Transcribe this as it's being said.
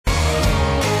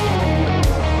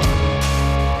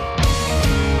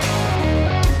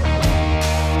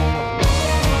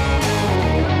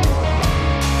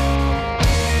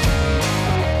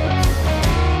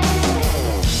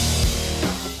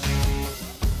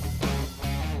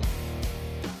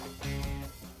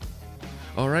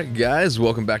All right, guys,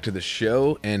 welcome back to the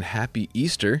show and happy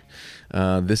Easter.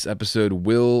 This episode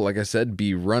will, like I said,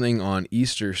 be running on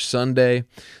Easter Sunday.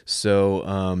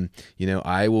 So,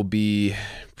 I will be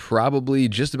probably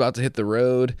just about to hit the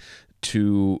road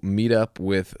to meet up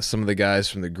with some of the guys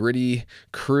from the Gritty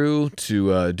crew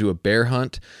to do a bear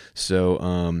hunt.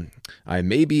 So I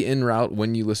may be en route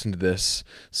when you listen to this.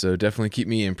 So definitely keep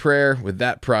me in prayer with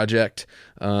that project.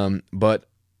 But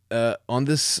on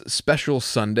this special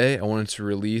Sunday, I wanted to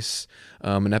release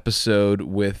an episode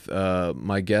with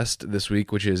my guest this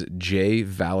week, which is Jay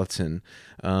VALLOTTON.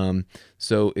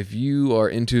 So if you are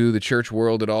into the church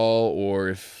world at all, or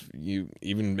if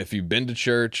you've been to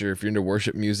church, or if you're into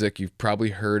worship music, you've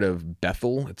probably heard of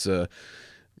Bethel. It's a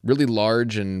really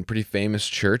large and pretty famous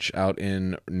church out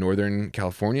in Northern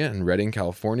California, in Redding,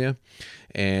 California.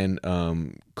 And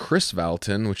Chris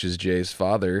VALLOTTON, which is Jay's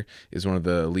father, is one of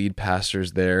the lead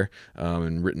pastors there,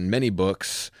 and written many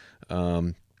books.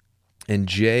 And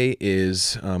Jay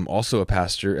is also a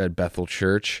pastor at Bethel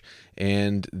Church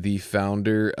and the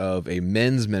founder of a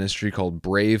men's ministry called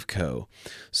Brave Co.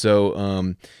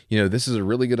 So, this is a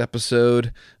really good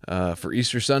episode for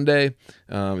Easter Sunday.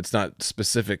 It's not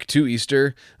specific to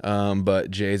Easter, but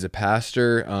Jay's a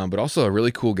pastor, but also a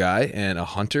really cool guy and a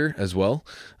hunter as well.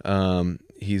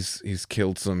 He's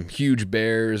killed some huge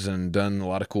bears and done a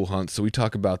lot of cool hunts. So we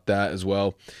talk about that as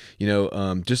well.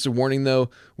 Just a warning though,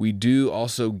 we do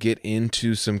also get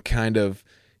into some kind of,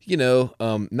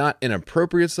 not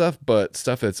inappropriate stuff, but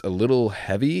stuff that's a little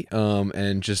heavy,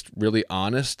 and just really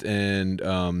honest and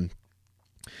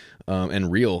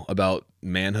real about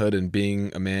manhood and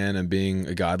being a man and being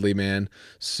a godly man.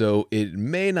 So it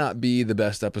may not be the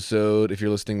best episode if you're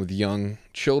listening with young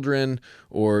children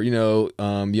or,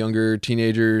 younger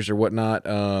teenagers or whatnot.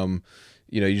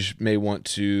 You just may want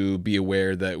to be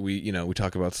aware that we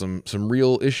talk about some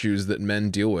real issues that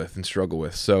men deal with and struggle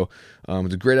with. So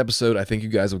it's a great episode. I think you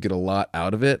guys will get a lot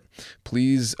out of it.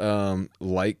 Please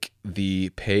like the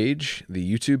page,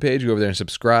 the YouTube page. Go over there and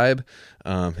subscribe.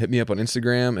 Hit me up on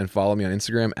Instagram and follow me on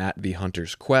Instagram at The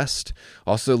Hunter's Quest.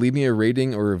 Also, leave me a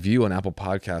rating or review on Apple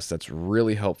Podcasts. That's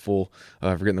really helpful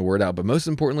for getting the word out. But most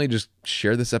importantly, just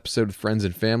share this episode with friends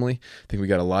and family. I think we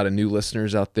got a lot of new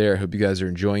listeners out there. I hope you guys are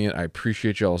enjoying it. I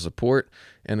appreciate y'all's support.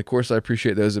 And of course, I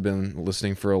appreciate those who have been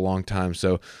listening for a long time.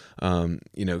 So,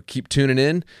 keep tuning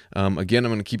in. Again,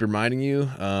 I'm going to keep reminding you,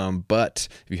 but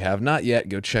if you have not yet,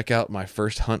 go check out my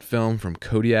first hunt film from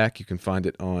Kodiak. You can find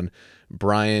it on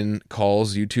Brian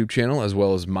Call's YouTube channel, as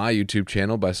well as my YouTube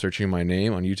channel by searching my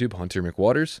name on YouTube, Hunter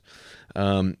McWaters.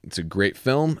 It's a great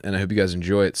film, and I hope you guys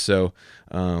enjoy it. So,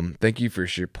 thank you for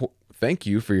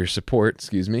your support,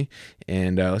 excuse me.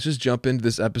 And let's just jump into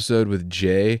this episode with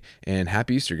Jay, and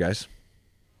happy Easter, guys.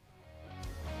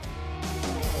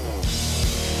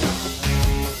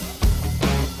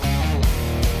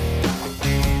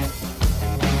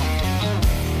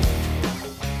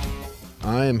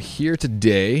 I am here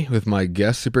today with my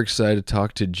guest. Super excited to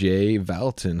talk to Jay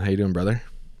VALLOTTON. How you doing, brother?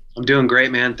 I'm doing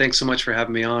great, man. Thanks so much for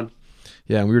having me on.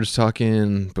 Yeah, and we were just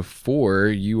talking before.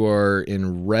 You are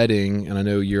in Redding, and I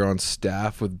know you're on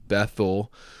staff with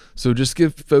Bethel. So just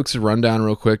give folks a rundown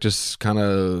real quick, just kind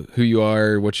of who you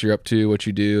are, what you're up to, what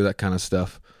you do, that kind of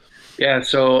stuff. Yeah,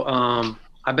 so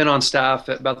I've been on staff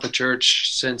at Bethel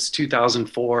Church since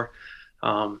 2004.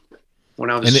 When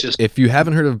I was if you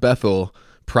haven't heard of Bethel,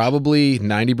 probably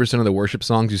 90% of the worship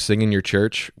songs you sing in your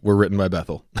church were written by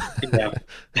Bethel. Yeah.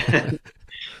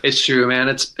 It's true, man.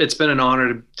 It's been an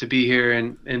honor to be here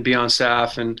and be on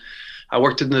staff. And I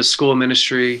worked in the school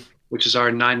ministry, which is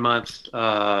our 9-month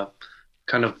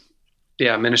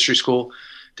ministry school.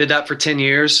 Did that for 10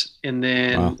 years and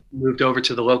then moved over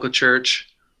to the local church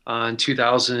in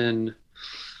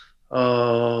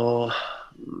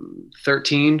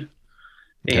 2013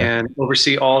 and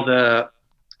oversee all the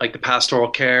pastoral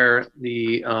care,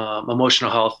 the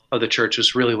emotional health of the church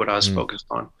is really what I was focused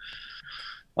on.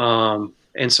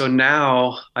 And so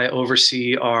now I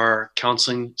oversee our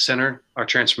counseling center, our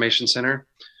transformation center,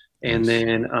 and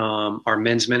then our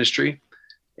men's ministry,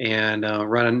 and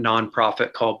run a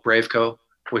nonprofit called Brave Co,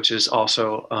 which is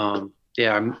also a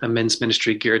men's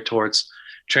ministry geared towards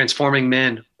transforming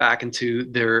men back into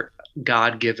their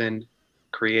God-given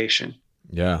creation.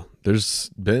 Yeah, there's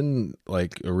been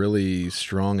like a really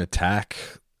strong attack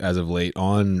as of late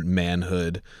on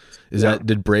manhood.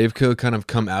 Did Brave Co kind of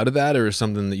come out of that, or is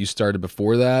something that you started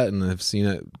before that and have seen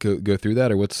it go through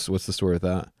that, or what's the story with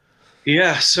that?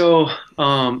 Yeah, so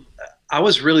I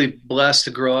was really blessed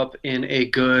to grow up in a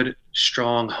good,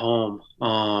 strong home.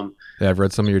 I've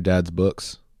read some of your dad's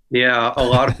books. Yeah, a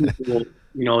lot of people,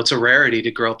 it's a rarity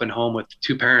to grow up in a home with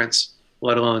two parents,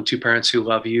 let alone two parents who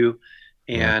love you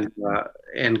Yeah.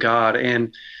 and God.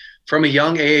 And from a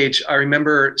young age, I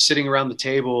remember sitting around the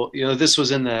table. This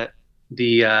was in the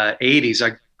 80s.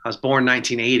 I was born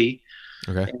 1980,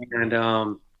 Okay.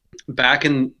 and back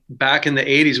in the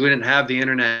 80s, we didn't have the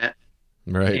internet,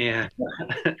 Right.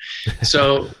 and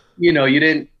so you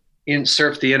didn't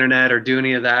surf the internet or do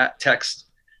any of that, text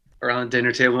around the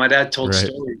dinner table. My dad told Right.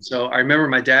 stories. So I remember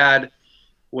my dad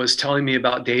was telling me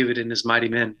about David and his mighty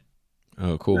men.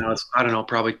 Oh, And cool. I don't know,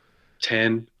 probably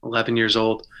 10, 11 years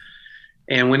old.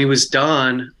 And when he was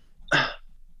done,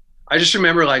 I just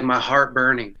remember like my heart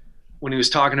burning when he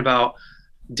was talking about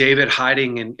David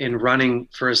hiding and running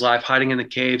for his life, hiding in the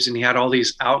caves. And he had all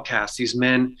these outcasts, these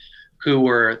men who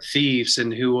were thieves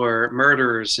and who were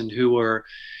murderers and who were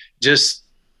just,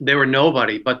 they were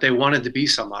nobody, but they wanted to be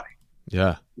somebody.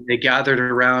 Yeah. They gathered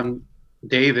around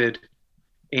David,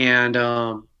 and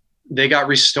they got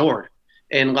restored.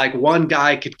 And like one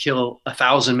guy could kill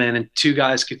 1,000 men, and two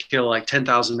guys could kill like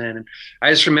 10,000 men. And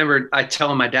I just remembered I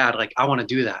telling my dad, like, I want to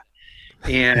do that.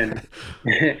 And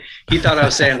he thought I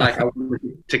was saying like I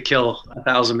wanted to kill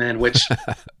 1,000 men, which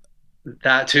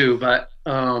that too. But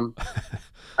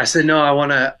I said no, I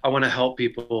want to help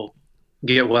people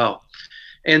get well.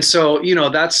 And so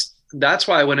that's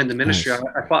why I went into ministry. Nice.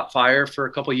 I fought fire for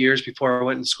a couple of years before I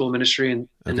went in school ministry, and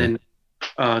Okay.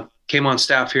 then came on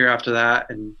staff here after that.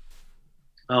 And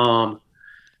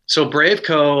so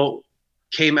Braveco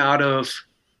came out of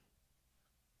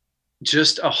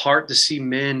just a heart to see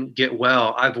men get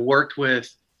well. I've worked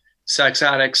with sex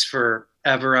addicts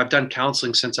forever. I've done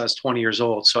counseling since I was 20 years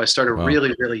old. So I started Wow.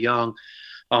 really, really young.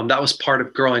 That was part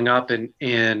of growing up.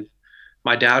 And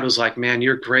my dad was like, man,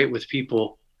 you're great with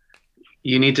people.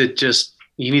 You need to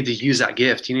use that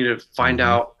gift. You need to find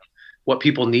out what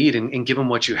people need and give them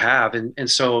what you have. And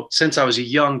so since I was a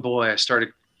young boy, I started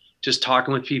just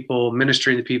talking with people,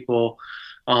 ministering to people.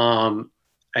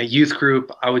 At youth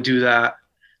group, I would do that.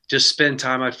 Just spend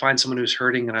time. I'd find someone who's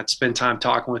hurting and I'd spend time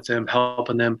talking with them,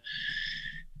 helping them.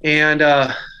 And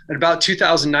at about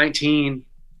 2019,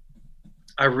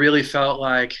 I really felt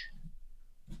like,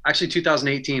 actually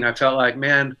 2018, I felt like,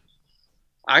 man,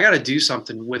 I got to do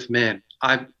something with men.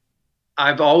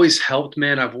 I've always helped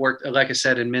men. I've worked, like I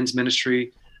said, in men's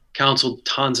ministry, counseled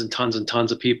tons and tons and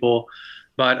tons of people.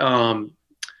 But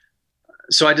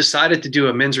so I decided to do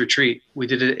a men's retreat. We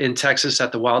did it in Texas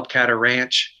at the Wildcatter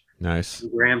Ranch. Nice. In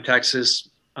Graham, Texas.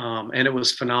 And it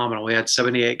was phenomenal. We had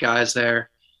 78 guys there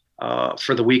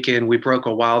for the weekend. We broke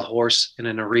a wild horse in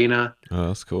an arena. Oh,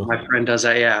 that's cool. My friend does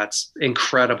that. Yeah, it's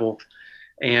incredible.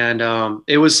 And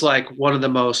it was like one of the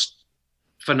most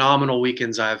phenomenal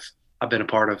weekends I've been a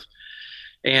part of.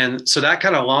 And so that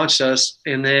kind of launched us.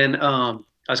 And then I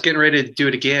was getting ready to do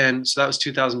it again. So that was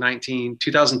 2019.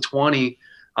 2020,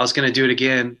 I was going to do it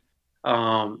again.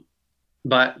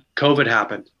 But COVID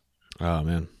happened. Oh,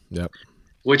 man. Yep.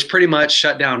 Which pretty much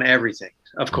shut down everything,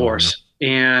 of course.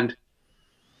 And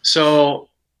so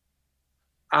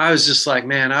I was just like,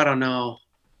 man, I don't know.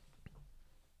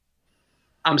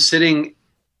 I'm sitting,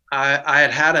 I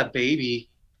had a baby.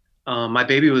 My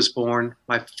baby was born,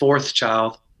 my fourth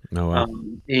child, Oh, wow.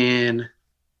 in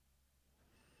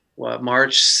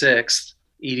March 6th.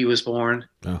 Edie was born.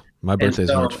 Oh, my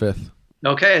birthday's March 5th.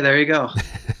 Okay, there you go.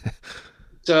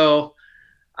 So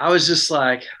I was just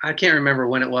like, I can't remember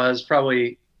when it was,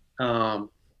 probably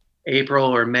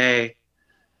April or May.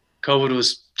 COVID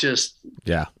was just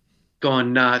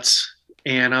going nuts.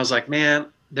 And I was like, man,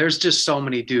 there's just so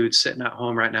many dudes sitting at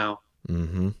home right now.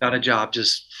 Got a job,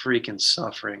 just freaking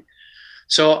suffering.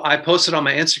 So I posted on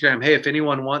my Instagram, hey, if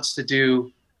anyone wants to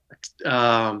join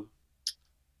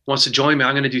me,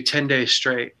 I'm going to do 10 days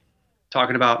straight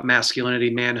talking about masculinity,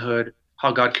 manhood,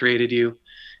 how God created you.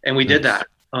 And we did that.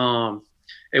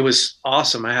 It was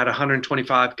awesome. I had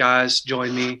 125 guys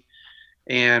join me,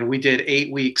 and we did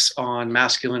 8 weeks on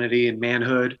masculinity and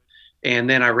manhood. And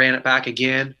then I ran it back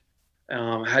again.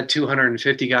 I had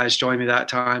 250 guys join me that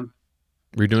time.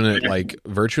 Were you doing it like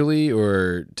virtually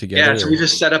or together? Yeah, so we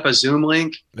just set up a Zoom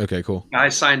link. Okay, cool.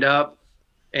 Guys signed up,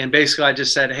 and basically I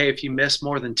just said, hey, if you miss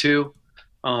more than 2,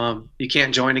 you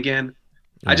can't join again.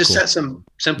 I just set some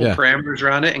simple parameters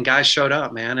around it, and guys showed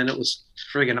up, man, and it was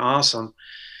friggin' awesome.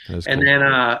 And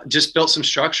then just built some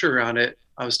structure around it.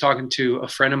 I was talking to a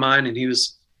friend of mine, and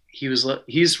he's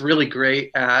really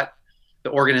great at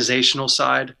the organizational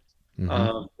side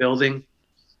of building.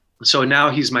 So now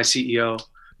he's my CEO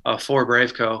for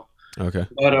Braveco. Okay.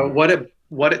 But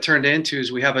what it turned into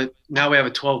is we have a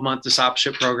 12-month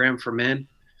discipleship program for men,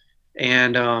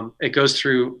 and it goes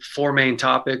through 4 main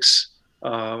topics.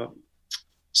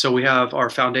 So we have our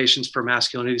foundations for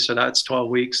masculinity. So that's 12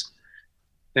 weeks.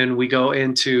 Then we go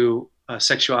into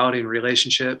sexuality and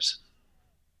relationships,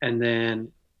 and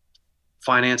then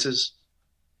finances,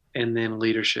 and then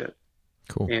leadership.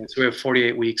 Cool. And so we have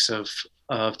 48 weeks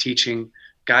of teaching.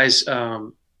 Guys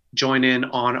join in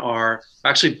on our,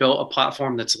 actually built a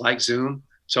platform that's like Zoom.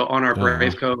 So on our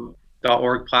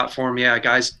braveco.org platform, yeah,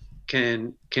 guys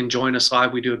can join us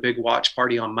live. We do a big watch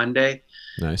party on Monday.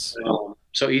 Nice.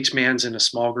 So each man's in a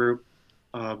small group,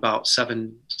 about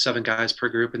seven guys per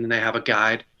group, and then they have a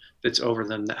guide that's over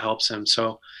them that helps them.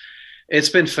 So it's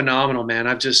been phenomenal, man.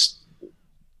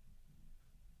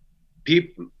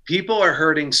 People are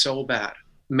hurting so bad.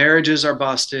 Marriages are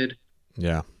busted.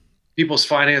 Yeah. People's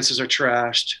finances are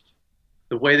trashed.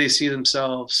 The way they see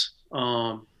themselves.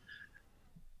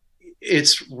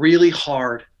 It's really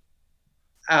hard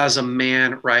as a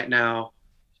man right now.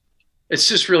 It's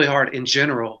just really hard in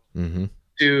general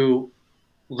to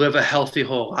live a healthy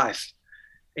whole life.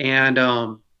 And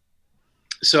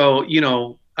so,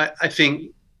 I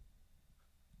think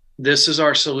this is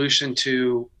our solution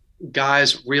to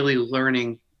guys really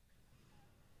learning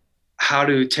how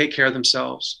to take care of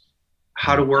themselves,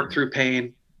 how to work through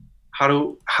pain, how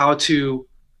to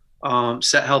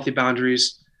set healthy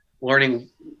boundaries, learning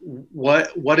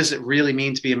what does it really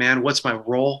mean to be a man? What's my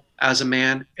role as a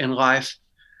man in life?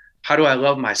 How do I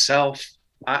love myself?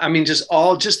 I mean, just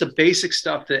the basic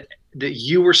stuff that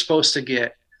you were supposed to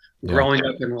get growing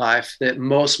up in life that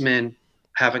most men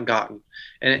haven't gotten.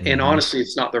 And honestly,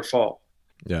 it's not their fault.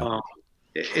 Yeah.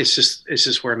 It's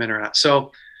just where men are at.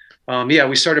 So,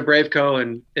 we started Braveco,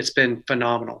 and it's been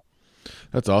phenomenal.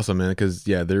 That's awesome, man. Because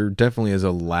there definitely is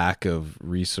a lack of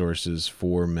resources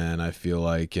for men, I feel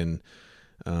like, and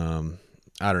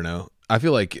I don't know. I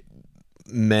feel like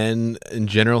men in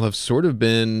general have sort of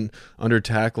been under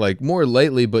attack, like more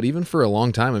lately, but even for a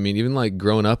long time. I mean, even like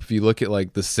growing up, if you look at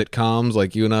like the sitcoms,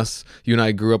 like you and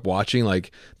I grew up watching,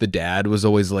 like the dad was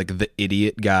always like the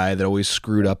idiot guy that always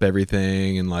screwed up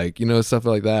everything, and like, stuff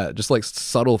like that, just like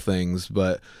subtle things.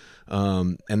 But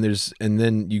and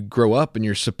then you grow up and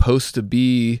you're supposed to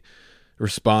be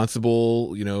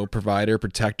responsible, provider,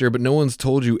 protector, but no one's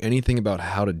told you anything about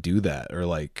how to do that or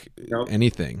like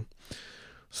anything.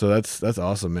 So that's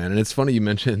awesome, man. And it's funny you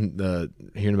mentioned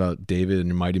hearing about David and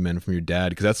your mighty men from your dad,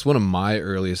 because that's one of my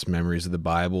earliest memories of the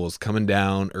Bible, is coming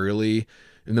down early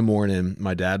in the morning.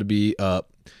 My dad would be up,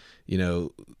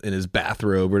 in his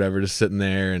bathrobe or whatever, just sitting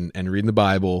there and reading the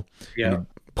Bible. Yeah. And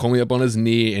he'd pull me up on his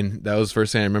knee, and that was the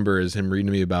first thing I remember, is him reading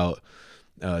to me about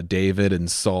David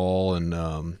and Saul. And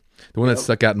the one that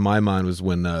stuck out in my mind was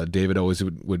when David always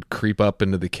would creep up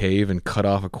into the cave and cut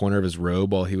off a corner of his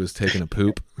robe while he was taking a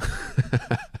poop.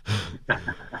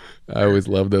 I always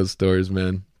love those stories,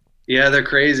 man. Yeah, they're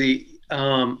crazy.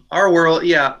 Our world,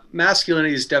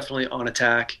 masculinity is definitely on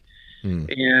attack.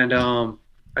 And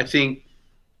I think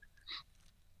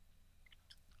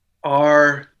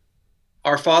our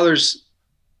fathers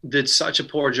did such a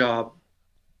poor job,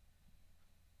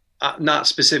 not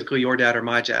specifically your dad or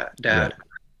my dad. Yeah.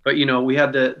 But, we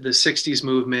had the 60s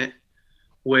movement,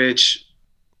 which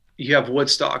you have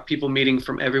Woodstock, people meeting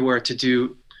from everywhere to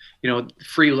do,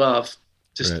 free love,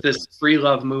 this free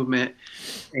love movement.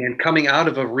 And coming out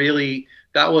of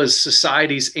that was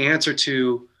society's answer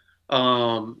to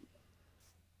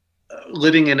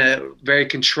living in a very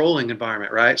controlling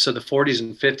environment, right? So the 40s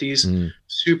and 50s,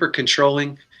 super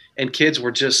controlling. And kids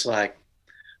were just like,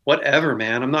 whatever,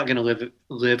 man, I'm not going to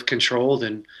live controlled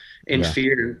and in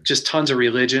fear, just tons of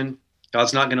religion.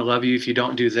 God's not going to love you if you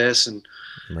don't do this. And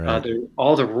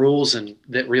all the rules and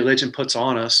that religion puts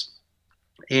on us.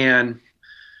 And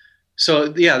so,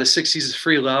 the 60s is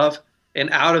free love. And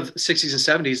out of the 60s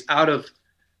and 70s, out of,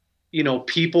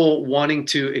 people wanting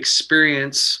to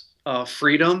experience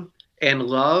freedom and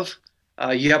love,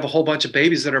 you have a whole bunch of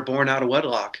babies that are born out of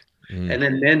wedlock. And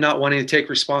then men not wanting to take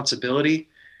responsibility.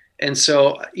 And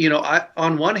so,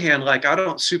 on one hand, like, I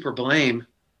don't super blame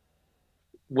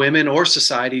women or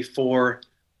society for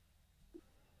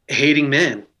hating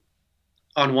men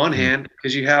on one hand,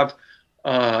 because you have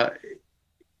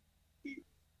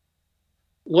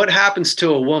what happens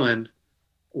to a woman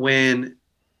when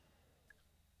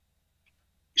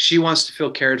she wants to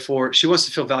feel cared for, she wants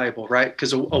to feel valuable, right?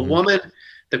 Because a woman,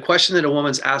 the question that a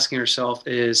woman's asking herself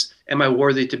is, am I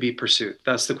worthy to be pursued?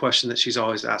 That's the question that she's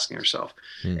always asking herself.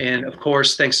 And of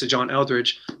course, thanks to John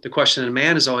Eldridge, the question that a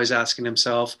man is always asking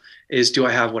himself is, do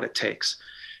I have what it takes?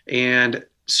 And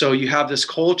so you have this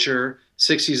culture,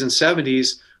 60s and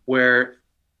 70s, where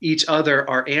each other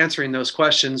are answering those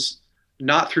questions,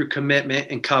 not through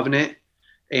commitment and covenant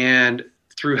and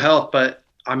through health, but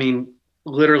I mean,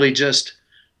 literally just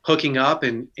hooking up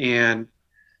and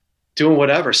doing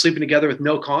whatever, sleeping together with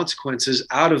no consequences.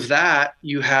 Out of that,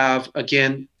 you have,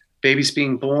 again, babies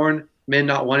being born, men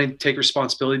not wanting to take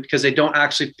responsibility because they don't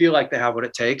actually feel like they have what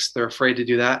it takes. They're afraid to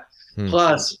do that.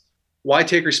 Plus, why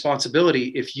take responsibility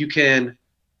if you can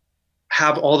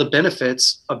have all the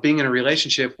benefits of being in a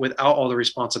relationship without all the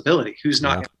responsibility? Who's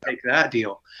not going to take that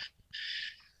deal?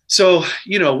 So,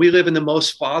 we live in the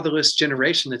most fatherless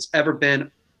generation that's ever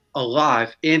been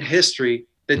alive in history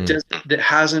that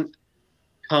hasn't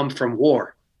come from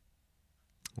war.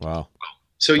 Wow.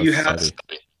 So that's you have heavy.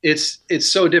 It's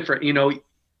so different,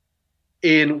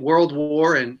 in World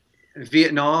War and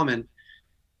Vietnam, and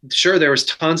sure there was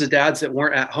tons of dads that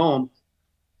weren't at home,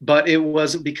 but it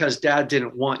wasn't because dad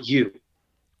didn't want you,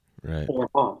 right, or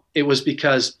mom. It was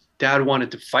because dad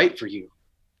wanted to fight for you,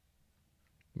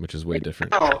 which is way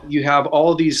different. Now you have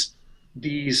all these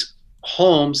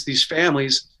homes, these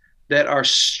families that are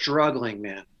struggling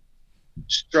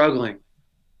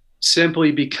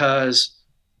simply because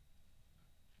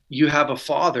you have a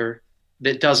father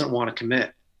that doesn't want to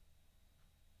commit,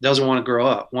 doesn't want to grow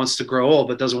up, wants to grow old,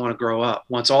 but doesn't want to grow up,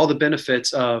 wants all the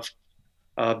benefits of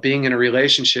being in a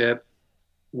relationship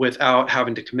without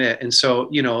having to commit. And so,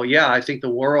 I think the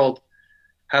world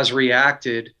has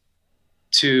reacted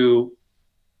to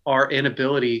our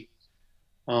inability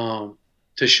to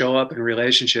show up in a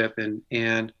relationship.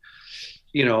 And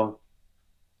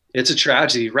it's a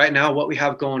tragedy. Right now, what we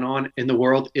have going on in the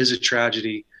world is a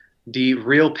tragedy. The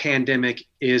real pandemic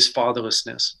is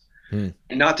fatherlessness. And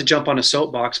not to jump on a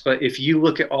soapbox, but if you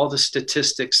look at all the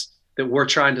statistics that we're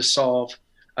trying to solve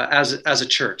as a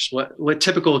church, what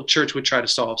typical church would try to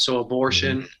solve. So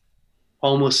abortion,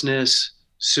 homelessness,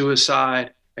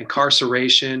 suicide,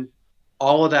 incarceration,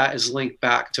 all of that is linked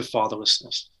back to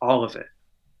fatherlessness. All of it.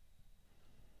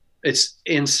 It's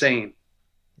insane.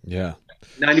 Yeah.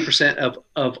 90%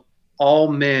 of all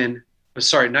men,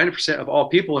 90% of all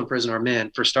people in prison are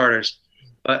men, for starters.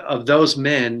 But of those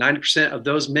men, 90% of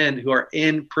those men who are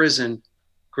in prison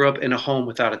grew up in a home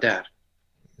without a dad.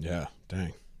 Yeah,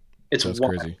 dang. That's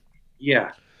crazy.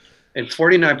 Yeah. And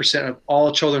 49% of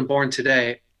all children born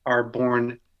today are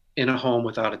born in a home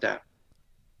without a dad.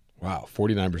 Wow,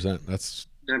 49%. That's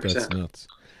 9%. That's nuts.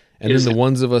 And then the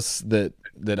ones of us that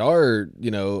are,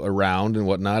 around and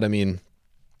whatnot, I mean,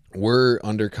 we're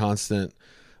under constant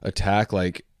attack.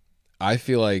 Like, I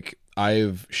feel like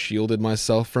I've shielded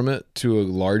myself from it to a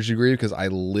large degree because I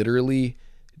literally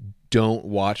don't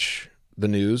watch the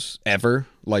news ever,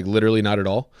 like literally not at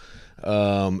all.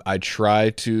 I try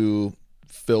to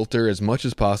filter as much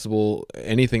as possible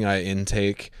anything I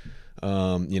intake.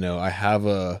 I have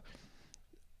a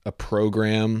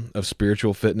program of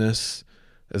spiritual fitness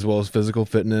as well as physical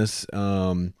fitness.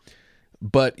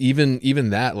 But even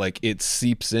that, like, it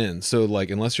seeps in. So like,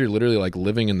 unless you're literally like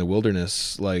living in the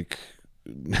wilderness, like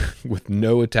with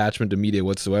no attachment to media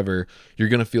whatsoever, you're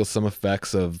going to feel some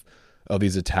effects of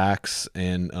these attacks.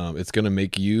 And it's going to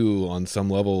make you on some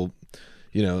level,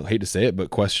 hate to say it, but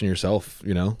question yourself,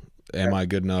 am I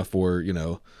good enough? Or,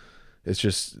 it's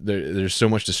just, there's so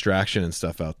much distraction and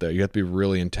stuff out there. You have to be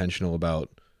really intentional about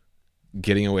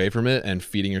getting away from it and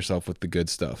feeding yourself with the good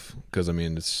stuff. Cause I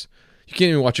mean, you can't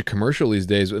even watch a commercial these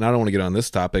days, and I don't want to get on this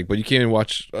topic, but you can't even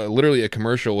watch literally a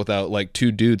commercial without like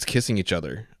two dudes kissing each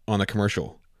other on a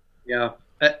commercial. Yeah.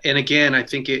 And again, I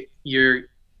think you're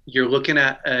looking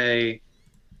at a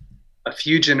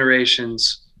few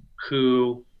generations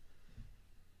who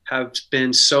have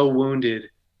been so wounded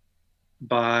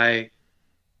by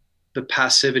the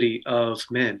passivity of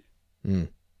men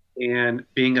and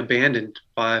being abandoned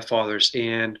by fathers,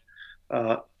 and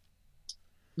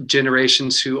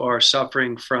generations who are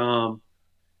suffering from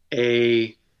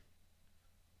a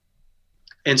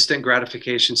instant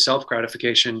gratification,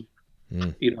 self-gratification,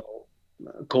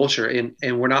 culture.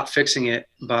 And we're not fixing it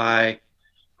by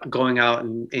going out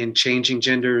and changing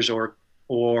genders or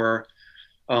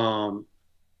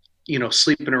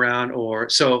sleeping around, or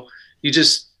so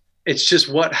it's just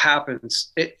what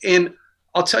happens. And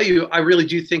I'll tell you, I really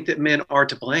do think that men are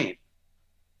to blame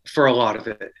for a lot of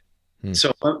it.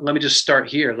 So let me just start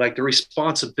here. Like, the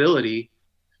responsibility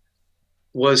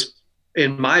was,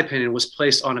 in my opinion, was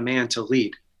placed on a man to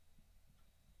lead.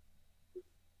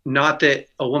 Not that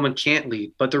a woman can't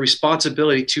lead, but the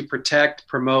responsibility to protect,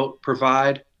 promote,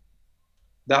 provide,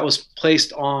 that was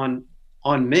placed on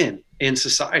men in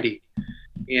society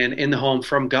and in the home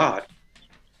from God.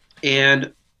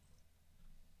 And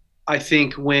I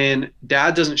think when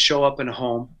dad doesn't show up in a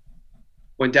home,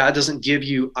 when dad doesn't give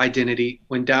you identity,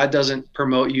 when dad doesn't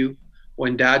promote you,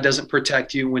 when dad doesn't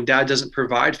protect you, when dad doesn't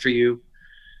provide for you,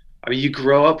 I mean, you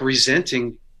grow up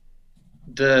resenting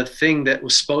the thing that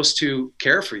was supposed to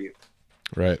care for you.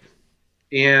 Right.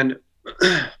 And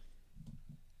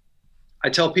I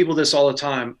tell people this all the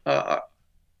time,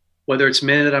 whether it's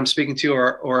men that I'm speaking to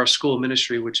or our school of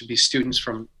ministry, which would be students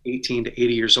from 18 to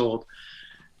 80 years old,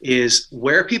 is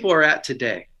where people are at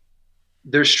today.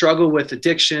 Their struggle with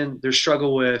addiction, their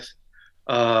struggle with,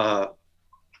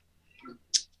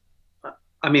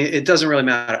 it doesn't really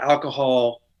matter.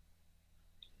 Alcohol,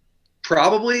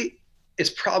 it's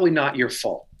probably not your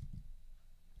fault.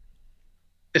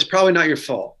 It's probably not your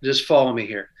fault. Just follow me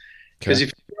here. Because if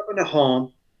you grew up in a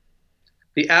home,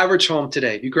 the average home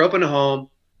today, if you grew up in a home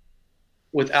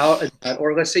without a dad,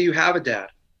 or let's say you have a dad,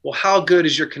 well, how good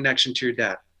is your connection to your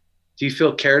dad? Do you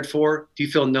feel cared for? Do you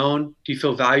feel known? Do you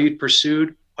feel valued,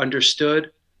 pursued,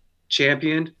 understood,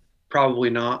 championed? Probably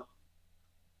not.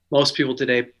 Most people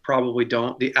today probably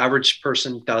don't. The average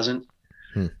person doesn't.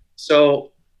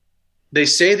 So they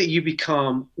say that you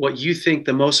become what you think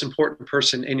the most important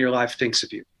person in your life thinks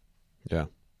of you. Yeah.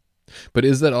 But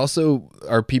is that also,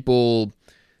 are people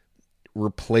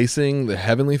replacing the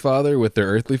Heavenly Father with their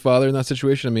earthly father in that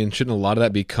situation? I mean, shouldn't a lot of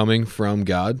that be coming from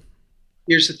God?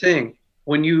 Here's the thing.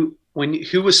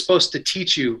 Who was supposed to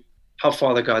teach you how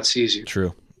Father God sees you?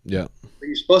 True. Yeah.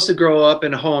 You're supposed to grow up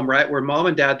in a home, right, where mom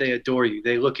and dad, they adore you.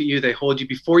 They look at you, they hold you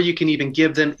before you can even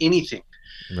give them anything.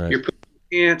 Right. You're putting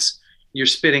your pants, you're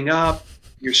spitting up,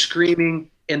 you're screaming,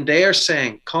 and they are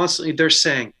saying, constantly, they're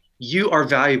saying, you are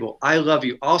valuable. I love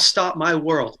you. I'll stop my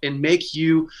world and make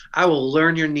you, I will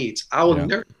learn your needs. I will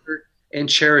nurture and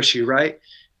cherish you, right?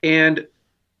 And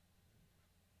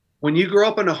when you grow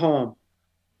up in a home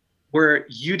where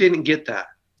you didn't get that,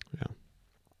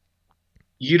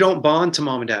 you don't bond to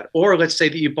mom and dad. Or let's say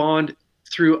that you bond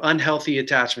through unhealthy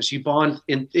attachments. You bond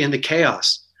in the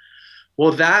chaos.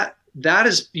 Well, that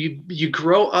is, you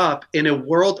grow up in a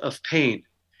world of pain,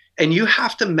 and you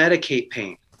have to medicate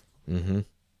pain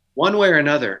one way or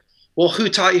another. Well, who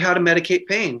taught you how to medicate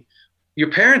pain?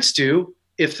 Your parents do,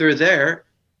 if they're there,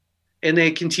 and they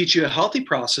can teach you a healthy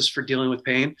process for dealing with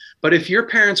pain. But if your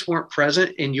parents weren't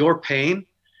present in your pain,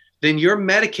 then you're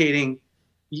medicating.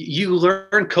 You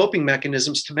learn coping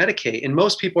mechanisms to medicate. And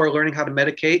most people are learning how to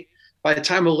medicate. By the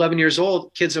time of 11 years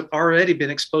old, kids have already been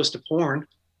exposed to porn,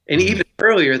 and even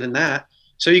earlier than that.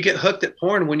 So you get hooked at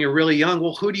porn when you're really young.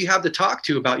 Well, who do you have to talk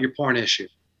to about your porn issue?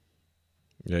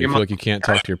 Yeah, you feel like you can't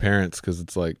talk to your parents because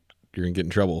it's like you're going to get in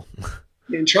trouble.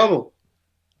 In trouble.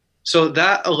 So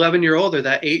that 11-year-old or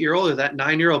that 8-year-old or that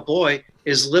 9-year-old boy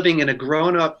is living in a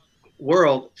grown-up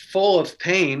world full of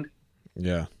pain.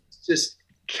 Yeah. It's just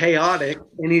chaotic.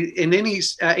 And then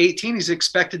he's at 18, he's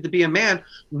expected to be a man.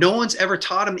 No one's ever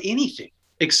taught him anything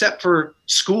except for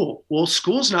school. Well,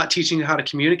 school's not teaching you how to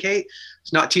communicate.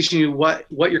 It's not teaching you what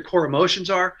your core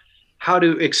emotions are, how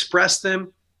to express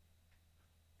them,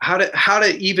 how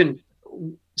to even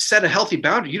set a healthy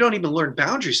boundary. You don't even learn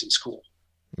boundaries in school.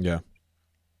 Yeah.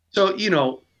 So,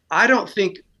 I don't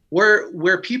think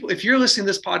where people, if you're listening to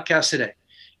this podcast today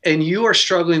and you are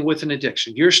struggling with an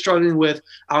addiction, you're struggling with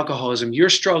alcoholism, you're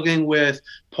struggling with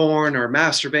porn or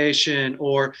masturbation,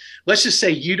 or let's just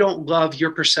say you don't love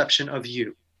your perception of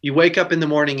you. You wake up in the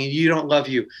morning and you don't love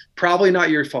you. Probably not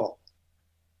your fault,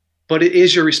 but it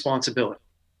is your responsibility.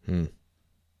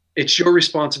 It's your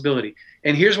responsibility.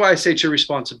 And here's why I say it's your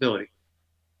responsibility.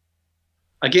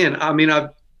 Again, I've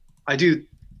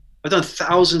done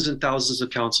thousands and thousands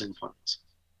of counseling appointments,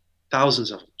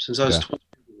 thousands of them since I was 20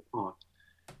 years old.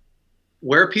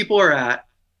 Where people are at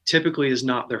typically is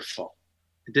not their fault.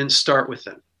 It didn't start with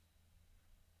them.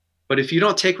 But if you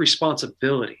don't take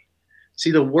responsibility, see,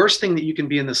 the worst thing that you can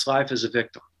be in this life is a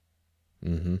victim.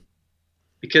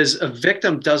 Because a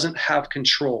victim doesn't have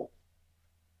control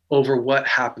over what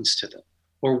happens to them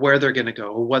or where they're going to go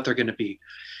or what they're going to be.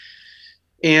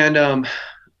 And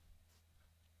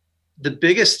the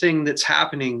biggest thing that's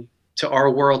happening to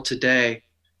our world today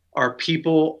are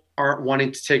people aren't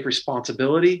wanting to take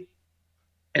responsibility,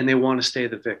 and they want to stay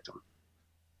the victim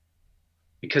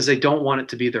because they don't want it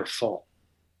to be their fault.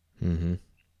 And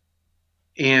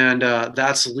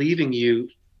that's leaving you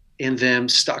and them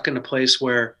stuck in a place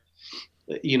where,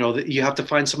 you have to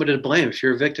find somebody to blame. If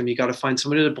you're a victim, you got to find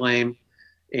somebody to blame.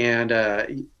 And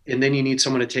then you need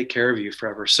someone to take care of you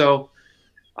forever. So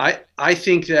I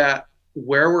think that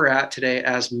where we're at today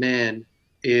as men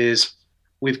is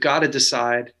we've got to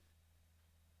decide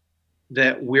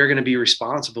that we're going to be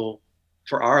responsible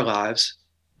for our lives.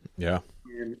 Yeah.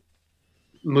 And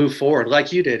move forward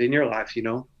like you did in your life,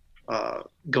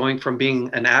 going from being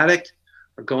an addict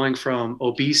or going from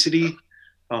obesity.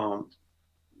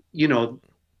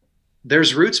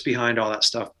 There's roots behind all that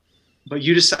stuff, but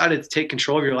you decided to take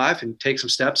control of your life and take some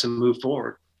steps and move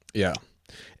forward. Yeah.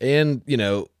 And,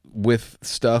 with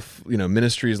stuff,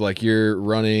 ministries like you're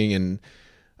running, and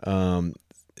um,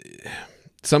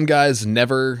 some guys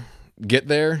never get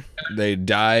there. They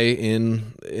die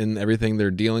in everything they're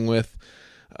dealing with.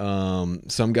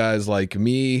 Some guys like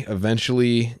me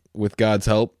eventually, with God's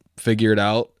help, figure it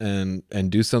out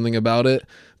and do something about it.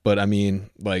 But I mean,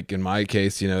 like in my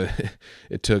case,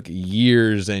 it took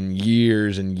years and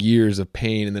years and years of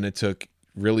pain, and then it took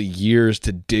really years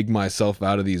to dig myself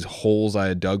out of these holes I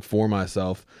had dug for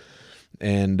myself.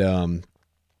 And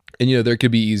there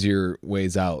could be easier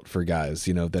ways out for guys,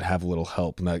 that have a little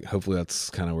help, and hopefully that's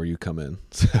kind of where you come in.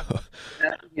 So,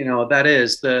 that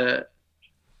is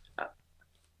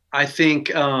I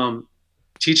think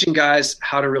teaching guys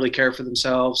how to really care for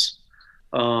themselves,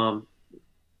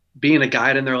 being a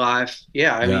guide in their life.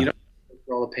 Yeah, I mean, you don't have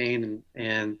to all the pain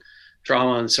and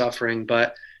drama and suffering,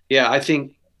 but yeah, I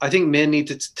think men need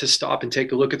to stop and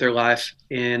take a look at their life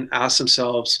and ask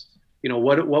themselves,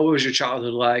 what was your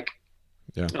childhood like?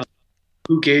 Yeah.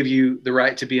 Who gave you the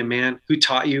right to be a man? Who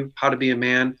taught you how to be a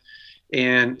man?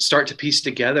 And start to piece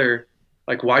together,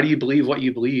 like, why do you believe what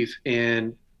you believe?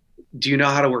 And do you know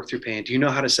how to work through pain? Do you know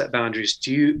how to set boundaries?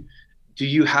 Do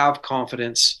you have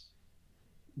confidence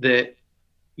that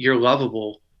you're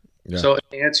lovable? Yeah. So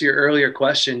to answer your earlier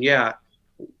question, yeah,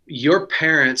 your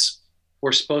parents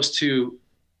were supposed to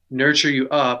nurture you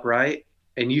up, right?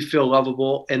 And you feel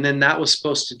lovable. And then that was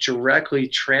supposed to directly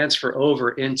transfer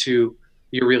over into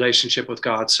your relationship with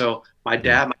God. So my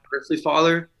dad, my earthly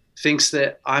father, thinks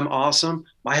that I'm awesome.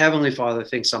 My heavenly father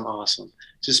thinks I'm awesome.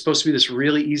 It's just supposed to be this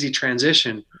really easy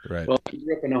transition. Right. Well, if you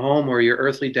grew up in a home where your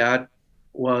earthly dad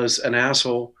was an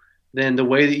asshole, then the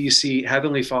way that you see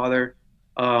heavenly father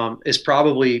is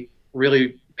probably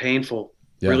really painful.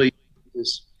 Yeah. Really,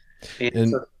 and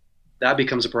so that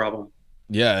becomes a problem.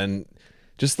 Yeah, and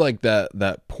just like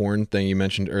that porn thing you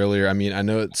mentioned earlier. I mean, I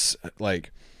know it's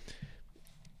like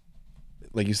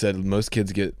you said, most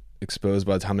kids get exposed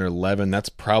by the time they're 11. That's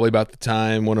probably about the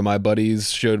time one of my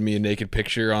buddies showed me a naked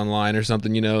picture online or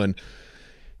something, and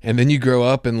then you grow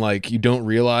up and like you don't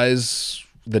realize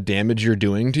the damage you're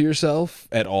doing to yourself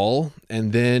at all.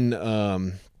 And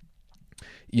then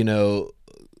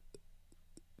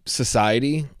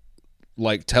society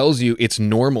like tells you it's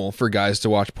normal for guys to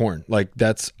watch porn. Like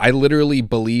I literally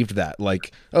believed that,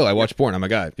 like, oh, I watch porn, I'm a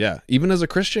guy. Yeah. Even as a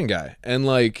Christian guy. And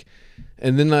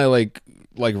then I like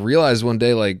realized one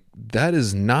day, like, that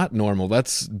is not normal.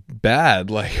 That's bad.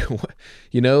 Like,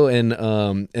 and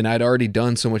I'd already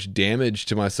done so much damage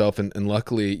to myself. And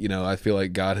luckily, I feel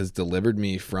like God has delivered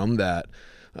me from that.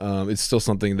 It's still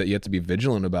something that you have to be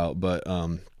vigilant about, but,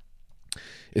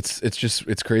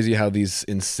 it's crazy how these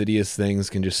insidious things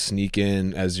can just sneak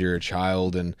in as you're a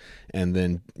child, and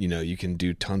then you can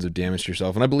do tons of damage to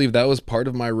yourself. And I believe that was part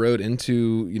of my road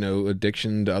into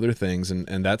addiction to other things,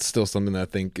 and that's still something that I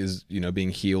think is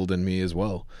being healed in me as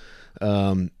well.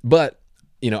 But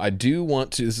I do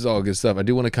want to, this is all good stuff, I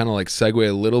do want to kind of like segue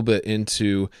a little bit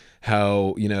into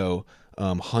how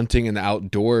hunting and the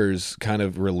outdoors kind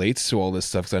of relates to all this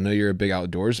stuff, because I know you're a big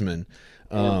outdoorsman.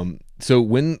 So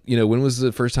when was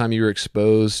the first time you were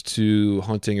exposed to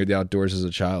hunting or the outdoors as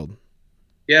a child?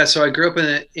 Yeah, so I grew up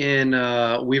in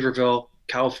Weaverville,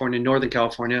 California, Northern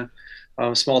California,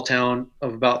 a small town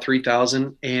of about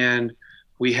 3,000, and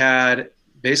we had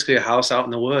basically a house out in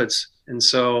the woods. And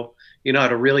so,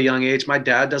 at a really young age, my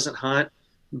dad doesn't hunt,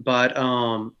 but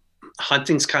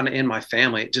hunting's kind of in my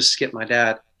family. It just skipped my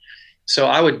dad. So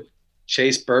I would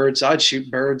chase birds. I'd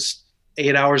shoot birds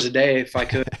 8 hours a day if I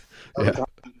could. Yeah.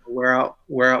 Wear out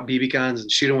BB guns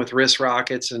and shoot them with wrist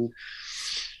rockets and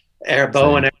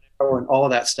bow and arrow and all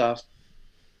of that stuff.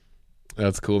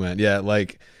 That's cool, man. Yeah,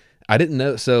 like I didn't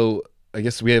know. So I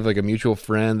guess we have like a mutual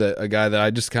friend, a guy that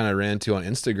I just kind of ran to on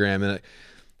Instagram, and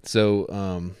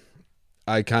so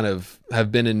I kind of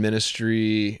have been in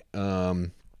ministry.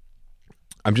 I'm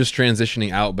just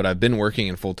transitioning out, but I've been working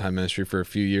in full-time ministry for a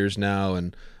few years now,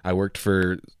 and I worked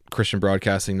for Christian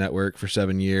Broadcasting Network for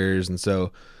 7 years, and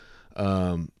so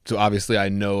obviously I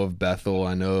know of Bethel.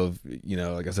 I know of,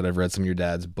 like I said, I've read some of your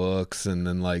dad's books, and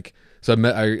then so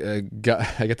I got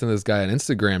to know this guy on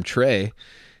Instagram, Trey,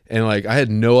 and like I had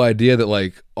no idea that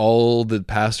like all the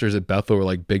pastors at Bethel were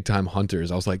like big time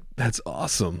hunters. I was like, that's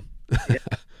awesome. Yeah,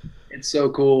 it's so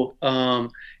cool.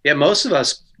 Yeah, most of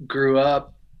us grew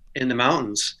up in the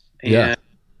mountains, and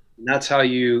that's what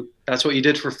you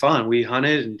did for fun. We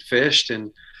hunted and fished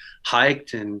and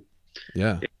hiked and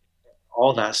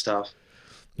all that stuff.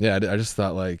 Yeah, I just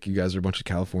thought like you guys are a bunch of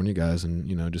California guys,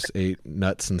 and just ate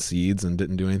nuts and seeds and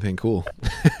didn't do anything cool.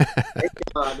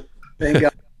 Thank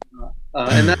God.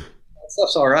 And that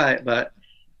stuff's all right, but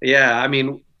yeah, I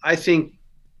mean, I think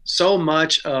so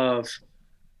much of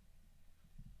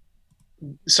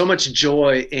so much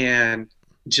joy and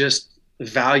just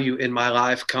value in my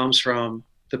life comes from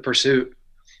the pursuit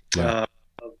Yeah.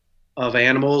 uh, of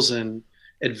animals and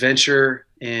adventure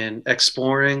and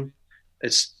exploring.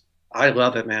 It's I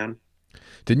love it, man.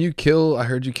 Didn't you kill? I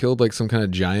heard you killed like some kind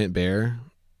of giant bear.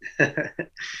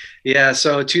 Yeah,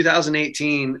 so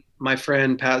 2018, my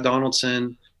friend Pat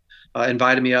Donaldson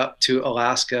invited me up to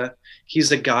Alaska. He's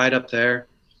the guide up there,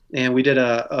 and we did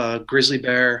a grizzly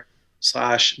bear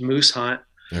slash moose hunt.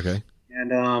 Okay.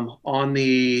 And on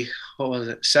the what was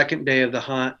it, second day of the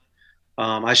hunt,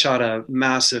 I shot a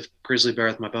massive grizzly bear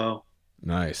with my bow.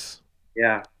 Nice.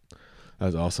 Yeah, That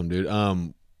was awesome, dude.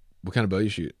 What kind of bow you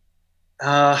shoot?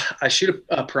 I shoot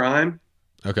a prime.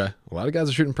 Okay. A lot of guys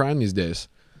are shooting prime these days.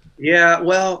 Yeah,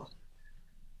 well,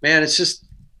 man, it's just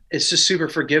super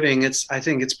forgiving. I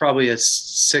think it's probably a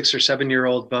 6 or 7 year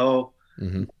old bow.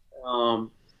 Hmm.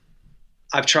 Um,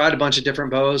 I've tried a bunch of different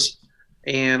bows,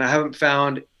 and I haven't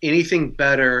found anything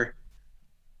better.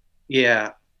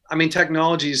 Yeah, I mean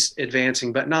technology's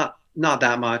advancing, but not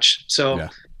that much. So Yeah.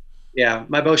 yeah,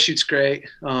 my bow shoots great.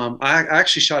 I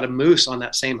actually shot a moose on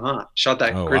that same hunt. Shot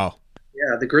that Oh wow.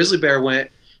 yeah, the grizzly bear went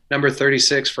number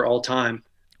 36 for all time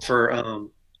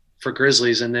for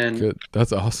grizzlies, and then Good.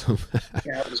 That's awesome.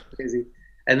 yeah, it was crazy.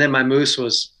 And then my moose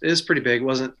was pretty big. It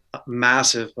wasn't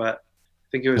massive, but I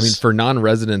think it I mean, was for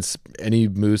non-residents, any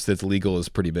moose that's legal is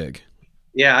pretty big.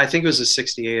 yeah, I think it was a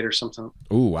 68 or something.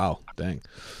 Ooh, wow. Dang.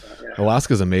 Yeah,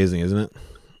 Alaska's amazing, isn't it?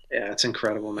 yeah, it's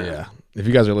incredible, man. Yeah. If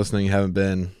you guys are listening, you haven't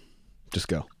been, just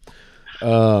go.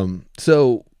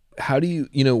 So how do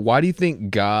why do you think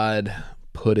God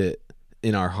put it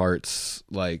in our hearts,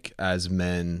 like as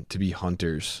men, to be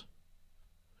hunters?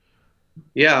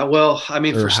 Yeah, well, I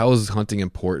mean, Or how is hunting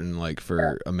important, like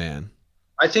for a man?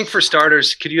 I think for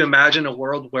starters, could you imagine a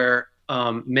world where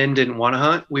men didn't want to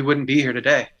hunt? We wouldn't be here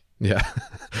today. Yeah.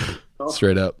 Well,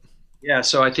 Straight up. yeah,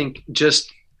 so I think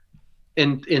just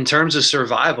in terms of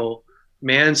survival,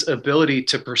 man's ability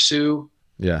to pursue.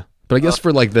 Yeah. But I Uh, guess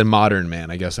for like the modern man,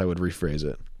 I guess I would rephrase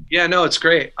it. yeah, no, it's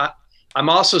great. I'm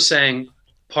also saying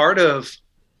part of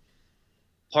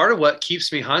part of what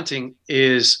keeps me hunting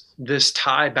is this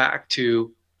tie back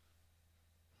to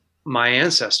my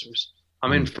ancestors. I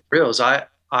mean, Mm. for reals, I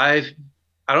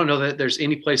don't know that there's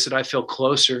any place that I feel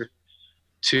closer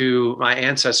to my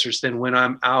ancestors than when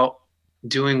I'm out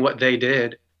doing what they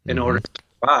did in Hmm. order to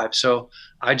survive. So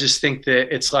I just think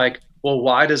that it's like, well,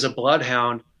 why does a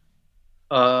bloodhound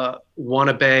want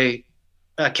to bay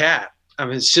a cat? I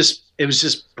mean, it was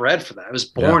just bred for that. It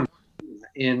was Yeah. born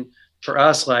in for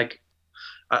us. Like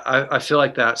I feel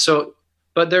like that. So,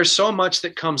 but there's so much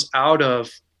that comes out of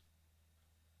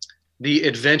the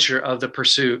adventure of the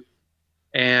pursuit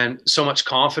and so much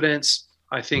confidence.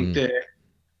 I think Mm. that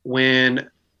when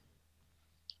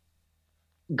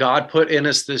God put in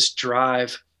us this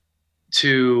drive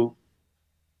to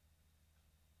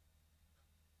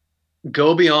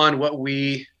go beyond what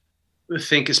we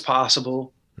think is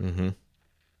possible, Hmm.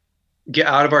 get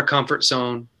out of our comfort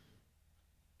zone,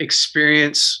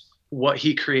 experience what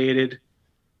He created.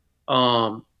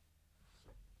 Um,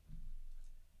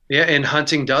 yeah, and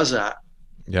hunting does that.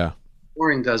 Yeah.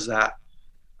 Touring does that.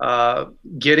 Uh,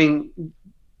 getting,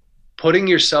 putting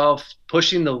yourself,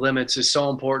 pushing the limits is so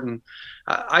important.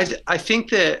 I think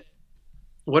that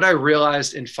what I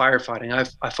realized in firefighting,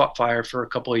 I fought fire for a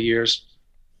couple of years,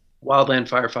 wildland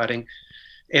firefighting,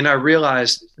 and I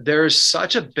realized there's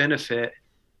such a benefit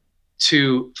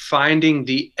to finding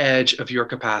the edge of your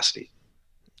capacity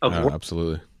of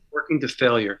Absolutely. working to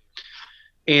failure.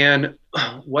 And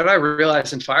what I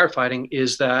realized in firefighting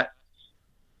is that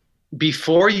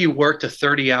before you worked a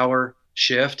 30-hour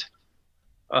shift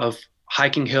of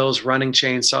hiking hills, running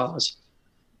chainsaws,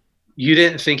 you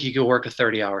didn't think you could work a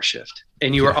 30-hour shift.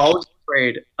 And you were Yeah. always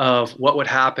afraid of what would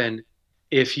happen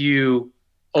if you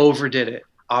overdid it,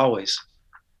 always.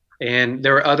 And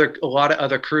there were a lot of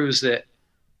other crews that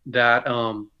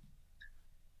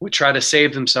would try to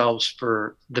save themselves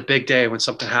for the big day when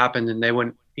something happened, and they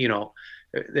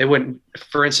wouldn't,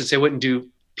 for instance, they wouldn't do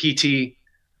PT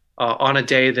on a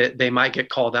day that they might get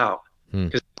called out Hmm.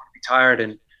 because they'd be tired.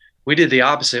 And we did the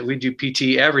opposite. We do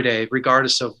PT every day,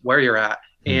 regardless of where you're at.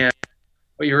 Hmm. And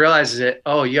what you realize is that,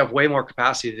 oh, you have way more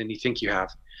capacity than you think you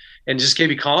have. And it just gave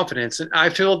you confidence. And I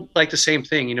feel like the same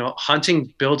thing,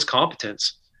 hunting builds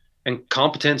competence and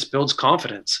competence builds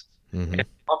confidence. Hmm. And a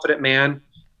confident man,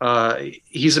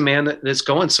 he's a man that's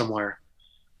going somewhere,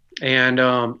 and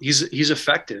he's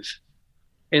effective.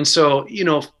 And so,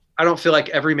 I don't feel like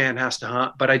every man has to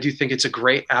hunt, but I do think it's a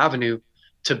great avenue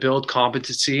to build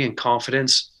competency and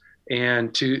confidence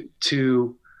and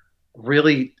to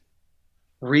really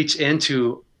reach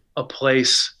into a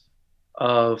place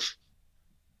of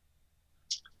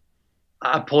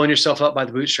pulling yourself up by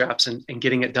the bootstraps and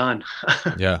getting it done.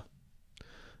 Yeah.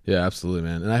 Yeah, absolutely,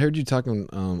 man. And I heard you talking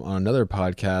on another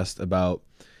podcast about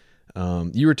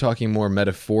you were talking more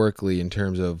metaphorically in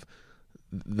terms of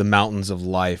the mountains of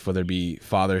life, whether it be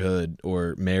fatherhood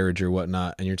or marriage or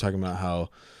whatnot, and you're talking about how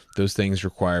those things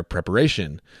require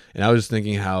preparation. And I was just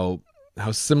thinking how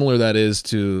similar that is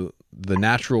to the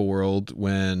natural world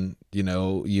when, you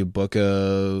know, you book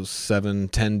a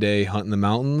 7-10 day hunt in the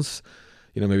mountains,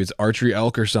 you know, maybe it's archery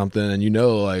elk or something, and you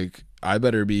know, like, I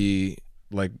better be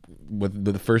like, with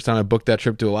the first time I booked that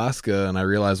trip to Alaska and I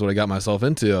realized what I got myself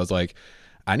into, I was like,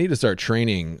 I need to start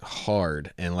training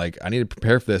hard, and like, I need to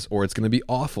prepare for this or it's going to be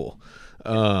awful.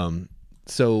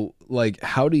 So like,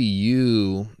 how do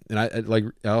you, and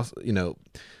I also, you know,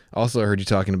 also heard you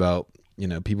talking about, you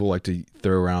know, people like to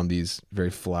throw around these very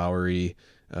flowery,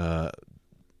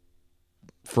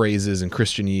 phrases and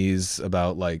Christianese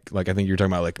about like I think you're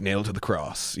talking about like nailed to the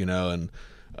cross, you know, and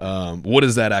what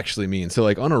does that actually mean? So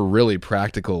like, on a really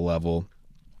practical level,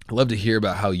 I'd love to hear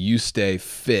about how you stay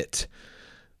fit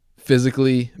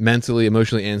physically, mentally,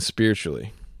 emotionally, and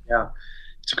spiritually. Yeah,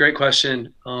 it's a great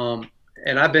question.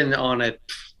 And I've been on a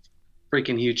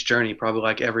freaking huge journey, probably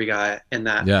like every guy in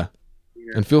that. Yeah.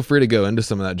 And feel free to go into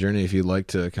some of that journey if you'd like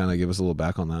to kind of give us a little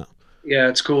back on that. Yeah,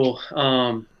 it's cool.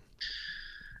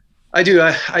 I do.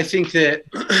 I think that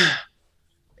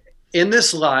in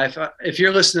this life, if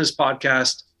you're listening to this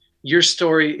podcast, your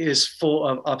story is full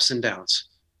of ups and downs.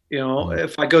 You know,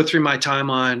 if I go through my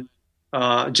timeline,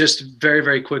 just very,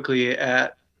 very quickly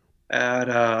at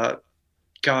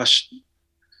gosh,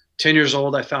 10 years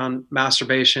old, I found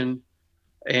masturbation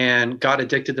and got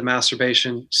addicted to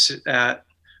masturbation. At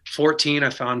 14, I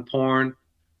found porn.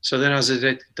 So then I was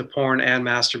addicted to porn and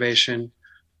masturbation.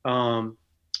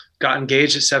 Got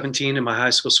engaged at 17 to my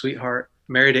high school sweetheart,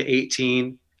 married at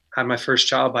 18, had my first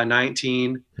child by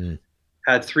 19,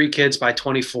 had 3 kids by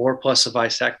 24, plus a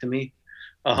vasectomy.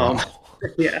 Wow.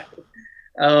 Yeah.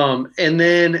 And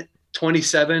then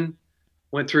 27,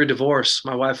 went through a divorce.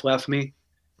 My wife left me.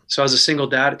 So I was a single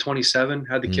dad at 27,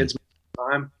 had the kids at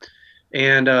the time.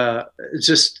 And it's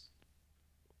just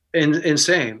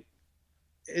insanely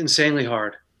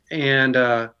hard. And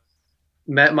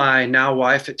met my now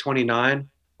wife at 29,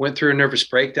 went through a nervous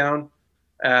breakdown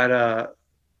at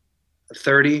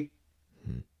 30,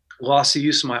 lost the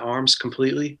use of my arms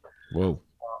completely. Whoa.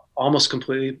 Almost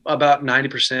completely, about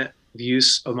 90% of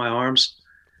use of my arms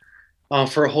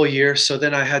for a whole year. So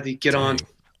then I had to get on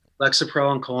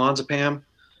Lexapro and clonazepam.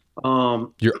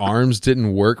 Your arms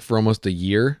didn't work for almost a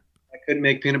year? I couldn't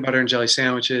make peanut butter and jelly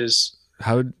sandwiches.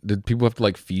 How did people have to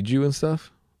like feed you and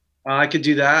stuff? I could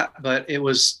do that, but it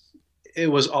was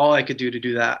all I could do to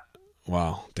do that.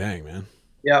 Wow. Dang, man.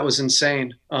 Yeah, it was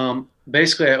insane.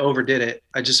 Basically, I overdid it.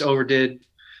 I just overdid.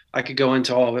 I could go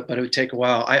into all of it, but it would take a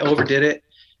while. I overdid it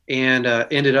and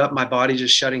ended up my body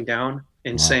just shutting down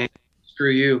and saying,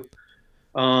 screw you.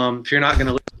 If you're not going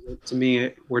to listen to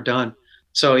me, we're done.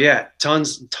 So yeah,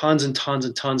 tons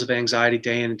of anxiety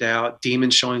day in and day out,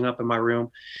 demons showing up in my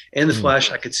room. In the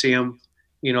flesh, I could see them,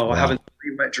 you know, having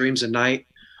 3 wet dreams a night.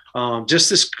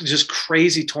 Just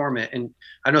crazy torment. And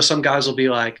I know some guys will be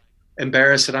like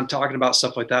embarrassed that I'm talking about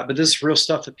stuff like that, but this is real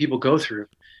stuff that people go through.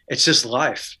 It's just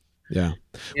life. Yeah.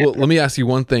 Well, let me ask you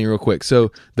one thing real quick.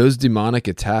 So those demonic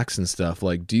attacks and stuff,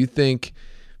 like, do you think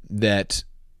that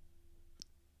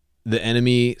the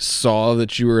enemy saw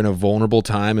that you were in a vulnerable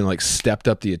time and like stepped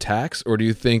up the attacks? Or do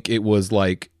you think it was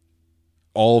like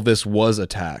all of this was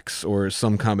attacks or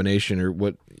some combination, or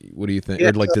what do you think?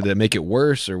 Or like, did it make it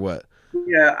worse or what?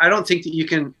 Yeah, I don't think that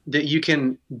you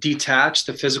can detach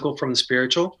the physical from the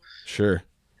spiritual. Sure.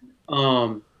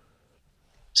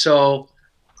 So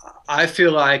I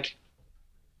feel like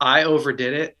I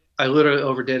overdid it. I literally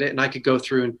overdid it, and I could go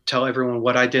through and tell everyone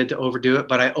what I did to overdo it,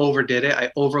 but I overdid it.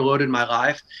 I overloaded my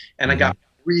life, and I got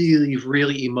really,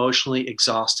 really emotionally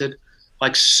exhausted,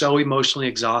 like so emotionally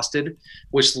exhausted,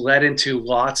 which led into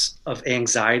lots of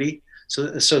anxiety.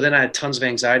 So then I had tons of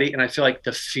anxiety, and I feel like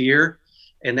the fear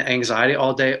and the anxiety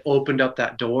all day opened up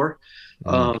that door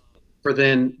for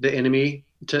then the enemy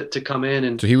to come in.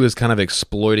 And so he was kind of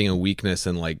exploiting a weakness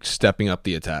and like stepping up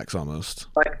the attacks almost.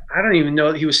 Like, I don't even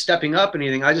know that he was stepping up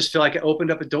anything. I just feel like it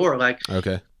opened up a door. Like,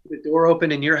 okay, the door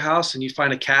opened in your house and you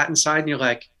find a cat inside and you're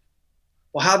like,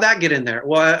 well, how'd that get in there?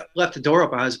 Well, I left the door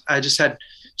open. I just had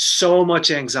so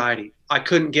much anxiety. I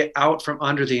couldn't get out from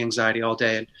under the anxiety all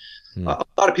day. And a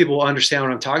lot of people will understand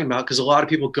what I'm talking about, because a lot of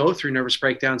people go through nervous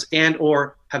breakdowns and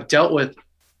or have dealt with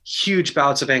huge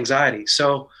bouts of anxiety.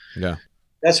 So yeah,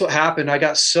 That's what happened. I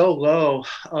got so low.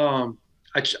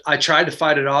 I tried to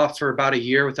fight it off for about a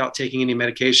year without taking any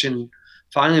medication.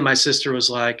 Finally, my sister was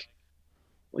like,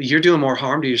 well, "You're doing more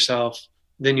harm to yourself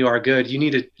than you are good. You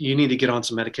need to get on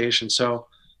some medication." So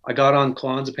I got on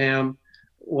clonazepam,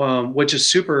 which is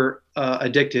super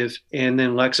addictive, and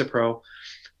then Lexapro.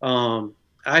 Um,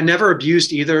 I never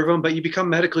abused either of them, but you become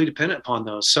medically dependent upon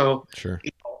those. So, Sure.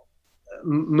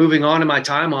 moving on in my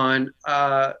timeline,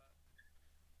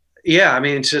 yeah, I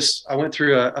mean, it's just I went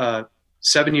through a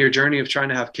 7-year journey of trying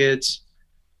to have kids,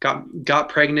 got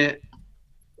pregnant,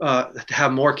 to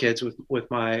have more kids with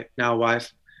my now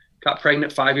wife. Got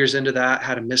pregnant 5 years into that,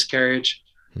 had a miscarriage,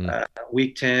 Hmm.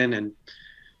 week 10, and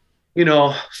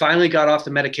finally got off the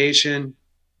medication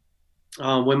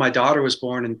when my daughter was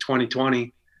born in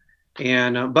 2020.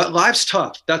 And but life's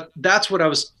tough. That's what I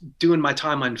was doing my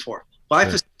timeline for. Life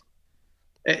Sure. is.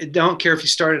 I don't care if you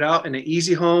started out in an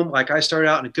easy home, like I started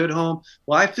out in a good home.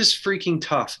 Life is freaking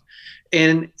tough,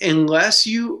 and unless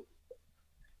you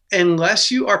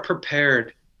are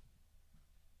prepared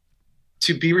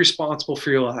to be responsible for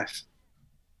your life,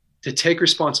 to take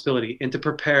responsibility and to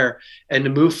prepare and to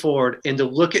move forward and to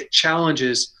look at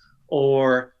challenges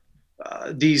or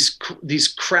these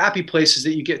crappy places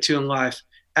that you get to in life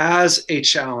as a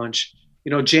challenge.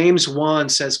 James 1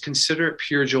 says, "Consider it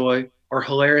pure joy or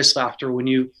hilarious laughter when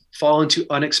you fall into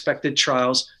unexpected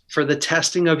trials, for the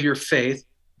testing of your faith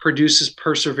produces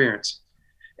perseverance.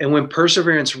 And when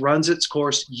perseverance runs its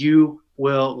course, you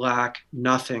will lack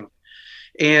nothing."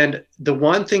 And the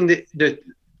one thing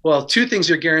well, two things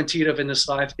you're guaranteed of in this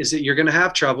life is that you're going to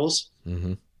have troubles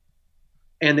Mm-hmm.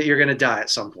 and that you're going to die at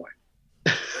some point.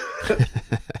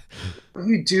 What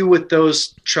you do with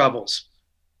those troubles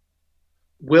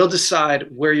will decide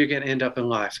where you're going to end up in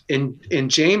life. And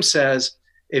James says,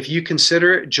 if you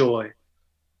consider it joy,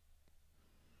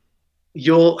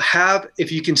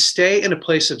 if you can stay in a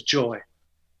place of joy,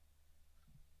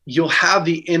 you'll have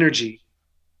the energy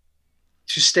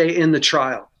to stay in the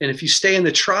trial. And if you stay in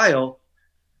the trial,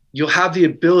 you'll have the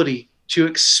ability to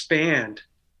expand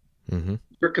Mm-hmm.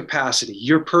 your capacity,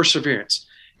 your perseverance.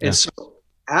 Yeah. And so,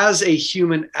 as a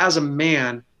human, as a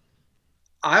man,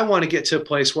 I want to get to a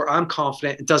place where I'm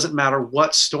confident, it doesn't matter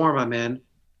what storm I'm in,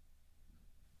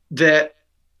 that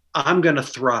I'm going to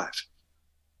thrive.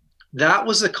 That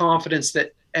was the confidence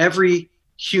that every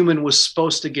human was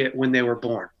supposed to get when they were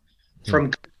born, Hmm. from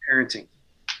good parenting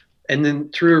and then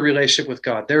through a relationship with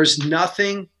God. There's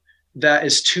nothing that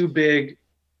is too big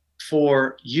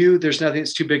for you. There's nothing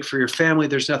that's too big for your family.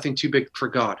 There's nothing too big for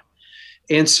God.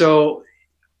 And so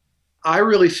I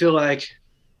really feel like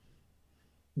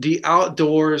the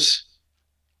outdoors,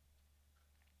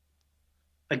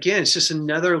 again, it's just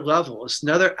another level. It's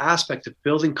another aspect of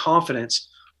building confidence.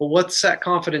 Well, what's that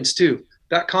confidence do?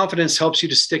 That confidence helps you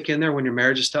to stick in there when your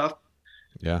marriage is tough.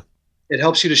 Yeah. It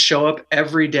helps you to show up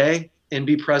every day and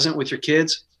be present with your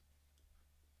kids.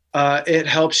 It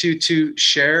helps you to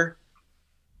share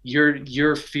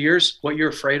your fears, what you're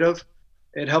afraid of.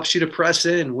 It helps you to press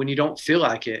in when you don't feel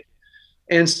like it.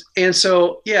 And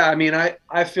so, yeah, I mean,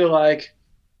 I feel like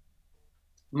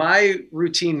my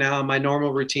routine now, my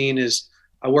normal routine is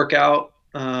I work out.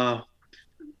 I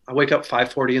wake up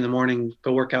 5:40 in the morning,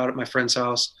 go work out at my friend's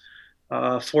house,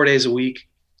 4 days a week.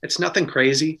 It's nothing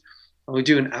crazy. We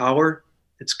do an hour.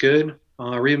 It's good.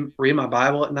 Read my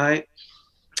Bible at night.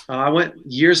 I went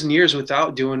years and years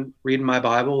without reading my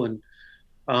Bible,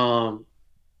 um,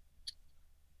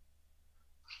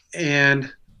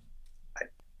 and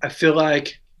I feel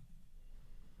like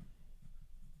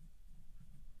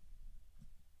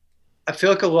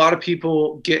a lot of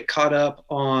people get caught up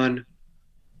on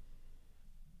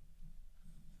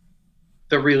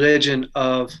the religion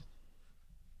of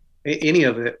any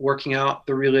of it, working out,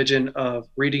 the religion of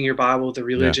reading your Bible, the Yeah.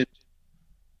 religion.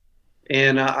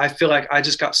 And I feel like I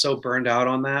just got so burned out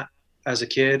on that as a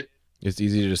kid. It's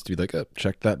easy to just be like, oh,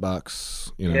 check that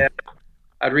box, you know. Yeah,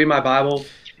 I'd read my Bible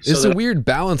so It's a that weird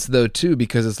balance though too,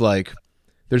 because it's like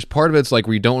there's part of it's like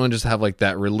where you don't want to just have like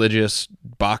that religious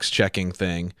box checking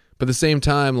thing, but at the same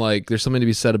time, like there's something to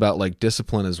be said about like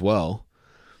discipline as well.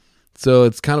 So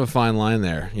it's kind of a fine line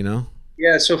there, you know.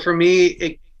 yeah. So for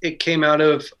me, it came out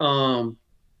of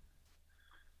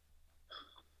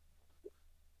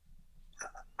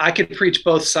I could preach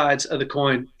both sides of the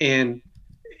coin, and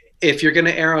if you're going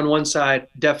to err on one side,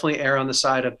 definitely err on the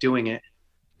side of doing it.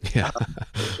 Yeah.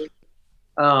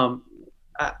 Um,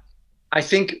 I, I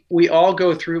think we all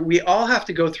have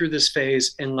to go through this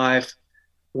phase in life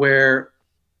where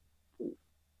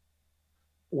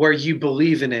you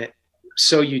believe in it,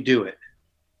 so you do it.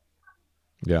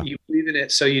 Yeah. You believe in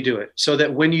it, so you do it. So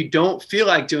that when you don't feel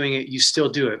like doing it, you still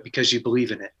do it because you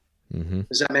believe in it. Mm-hmm.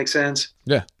 Does that make sense?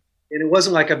 Yeah. And it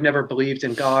wasn't like I've never believed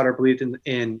in God or believed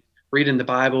in reading the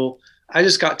Bible. I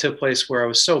just got to a place where I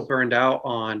was so burned out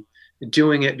on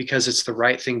doing it because it's the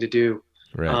right thing to do.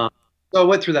 Right. Um, so I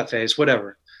went through that phase,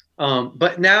 whatever.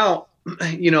 But now,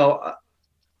 you know,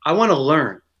 I want to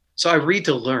learn. So I read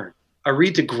to learn. I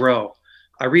read to grow.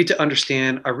 I read to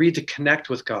understand. I read to connect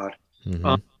with God. Mm-hmm.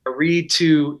 I read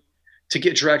to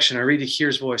get direction. I read to hear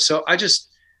His voice. So I just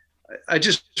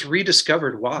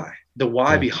rediscovered the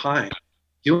why Yeah. behind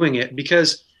doing it.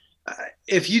 Because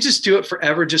if you just do it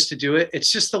forever just to do it,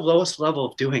 it's just the lowest level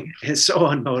of doing it. It's so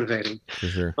unmotivating. For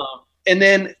sure. And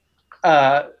then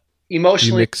Do you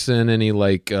emotionally, mix in any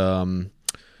like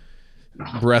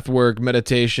breath work,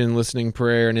 meditation, listening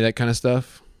prayer, any of that kind of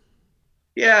stuff?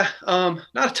 yeah,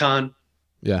 not a ton.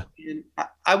 Yeah. And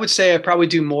I would say I probably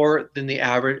do more than the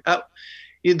average.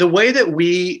 The way that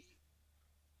we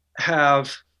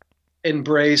have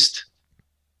embraced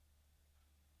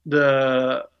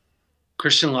the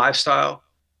Christian lifestyle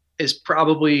is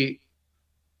probably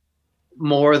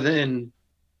more than,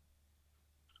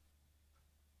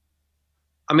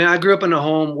 I mean, I grew up in a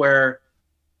home where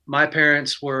my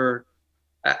parents were,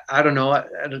 I don't know, at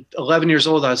 11 years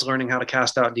old, I was learning how to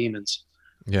cast out demons.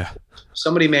 Yeah.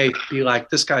 Somebody may be like,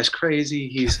 this guy's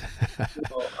crazy. I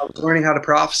was learning how to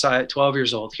prophesy at 12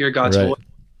 years old, hear God's Right. voice,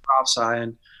 prophesy.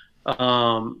 And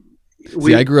um,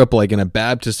 See, I we, grew up like in a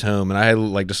Baptist home, and I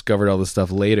like discovered all this stuff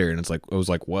later, and it's like I was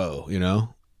like, whoa, you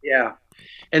know? yeah.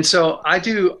 And so I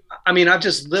mean, I've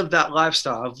just lived that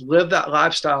lifestyle. I've lived that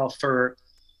lifestyle for,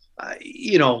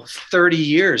 30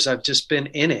 years. I've just been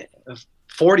in it.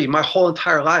 40, my whole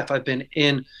entire life, I've been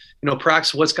in,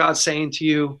 practice. What's God saying to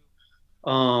you?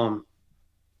 Um,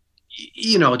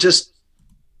 just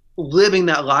living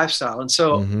that lifestyle. And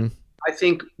so Mm-hmm. I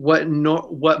think what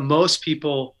most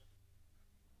people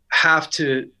have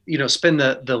to, spend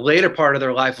the later part of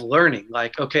their life learning,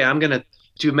 like, okay, I'm going to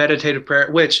do meditative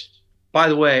prayer, which, by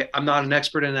the way, I'm not an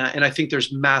expert in that. And I think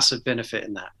there's massive benefit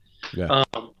in that. Yeah.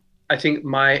 I think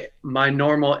my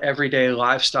normal everyday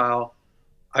lifestyle,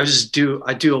 I do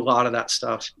a lot of that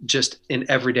stuff just in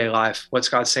everyday life. What's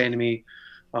God saying to me?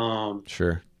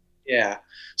 Sure. Yeah.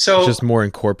 It's So just more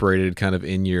incorporated kind of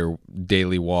in your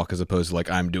daily walk as opposed to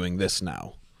like I'm doing this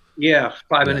now. yeah, Yeah.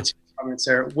 5 minutes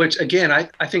there, which again,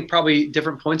 I think probably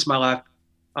different points in my life.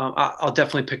 I'll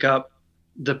definitely pick up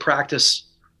the practice.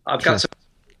 I've got Sure. some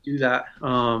do that.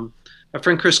 My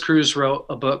friend Chris Cruz wrote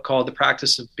a book called The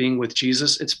Practice of Being with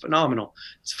Jesus. It's phenomenal.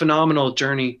 It's a phenomenal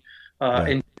journey Yeah.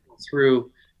 in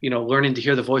through, learning to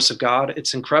hear the voice of God.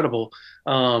 It's incredible.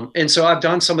 And so I've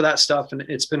done some of that stuff, and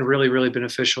it's been really, really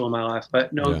beneficial in my life.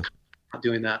 But no, Yeah. I'm not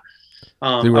doing that.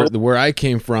 Where I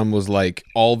came from was like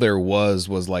all there was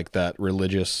like that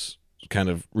religious kind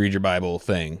of read your Bible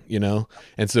thing, you know?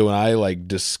 And so when I like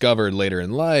discovered later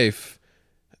in life,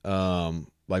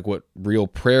 like what real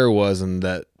prayer was, and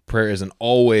that prayer isn't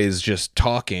always just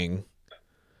talking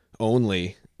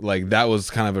only, like that was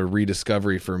kind of a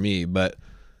rediscovery for me. But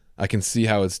I can see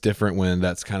how it's different when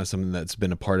that's kind of something that's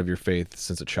been a part of your faith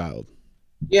since a child.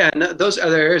 yeah, and those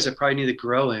other areas that probably need to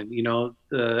grow in.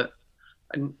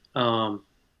 Um,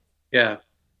 yeah, It's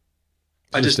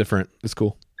I just just different. It's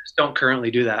cool. don't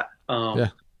currently do that. Yeah.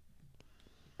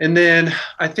 And then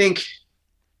I think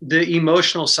the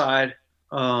emotional side,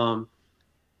 um,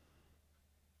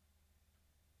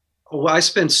 well, I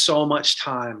spend so much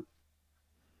time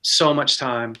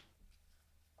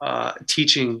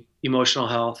teaching emotional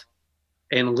health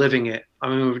and living it. I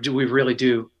mean, we really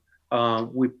do.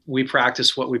 We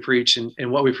practice what we preach,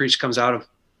 and what we preach comes out of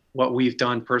what we've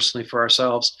done personally for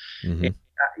ourselves. Mm-hmm. And,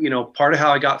 part of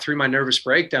how I got through my nervous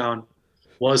breakdown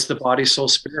was the body, soul,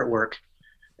 spirit work,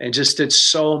 and just did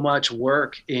so much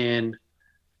work in,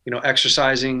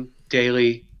 exercising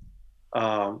daily,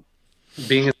 um,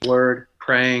 being in the Word,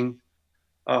 praying,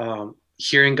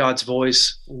 hearing God's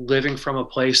voice, living from a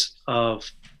place of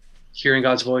hearing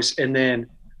God's voice, and then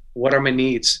what are my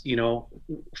needs,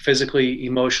 physically,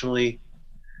 emotionally,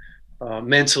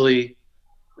 mentally.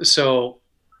 So,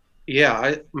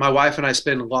 yeah, my wife and I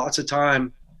spend lots of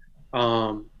time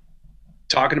um,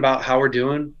 talking about how we're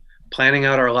doing, planning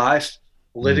out our life,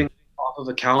 Mm. living off of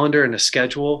a calendar and a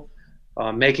schedule,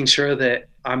 making sure that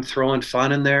I'm throwing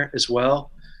fun in there as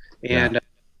well. Yeah. And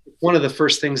one of the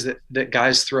first things that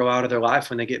guys throw out of their life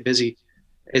when they get busy,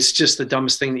 it's just the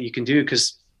dumbest thing that you can do,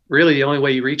 because really the only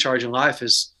way you recharge in life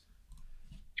is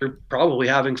through probably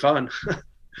having fun.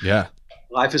 Yeah.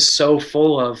 Life is so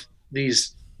full of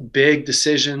these big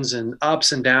decisions and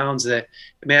ups and downs that,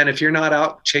 man, if you're not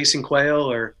out chasing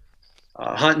quail or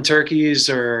hunting turkeys,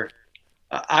 or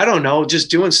I don't know, just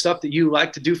doing stuff that you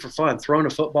like to do for fun, throwing a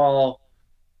football,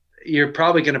 you're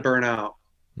probably going to burn out.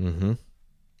 Mm-hmm.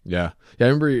 Yeah. Yeah. I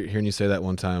remember hearing you say that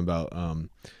one time about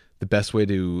the best way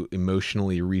to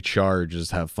emotionally recharge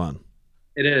is have fun.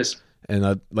 It is.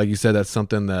 And like you said, that's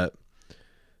something that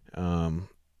um,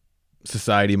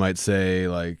 society might say,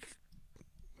 like,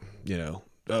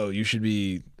 oh, you should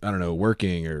be, I don't know,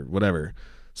 working or whatever.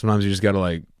 Sometimes you just got to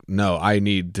like, no, I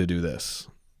need to do this.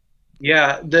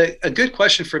 Yeah. A good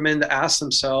question for men to ask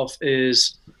themselves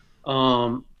is,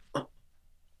 um,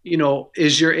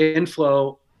 is your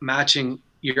inflow matching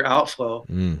your outflow?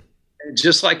 Mm,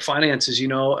 Just like finances,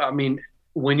 I mean,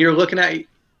 when you're looking at,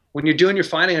 when you're doing your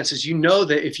finances,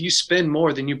 that if you spend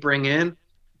more than you bring in,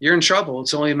 you're in trouble.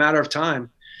 It's only a matter of time.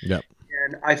 yep.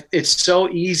 And it's so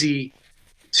easy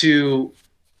to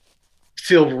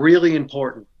feel really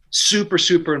important, super,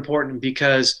 super important,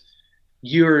 because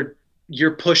you're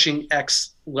you're pushing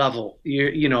X level.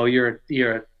 You're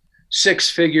a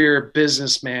six-figure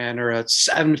businessman or a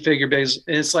seven-figure business,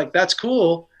 and it's like that's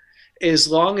cool as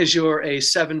long as you're a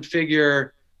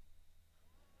seven-figure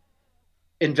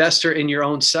investor in your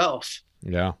own self,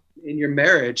 Yeah. in your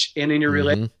marriage, and in your Mm-hmm.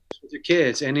 relationship with your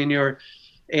kids, and in your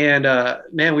and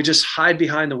man, we just hide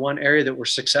behind the one area that we're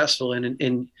successful in,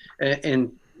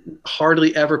 and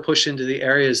hardly ever push into the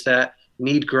areas that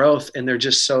need growth, and they're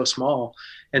just so small.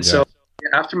 And Yeah. so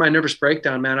after my nervous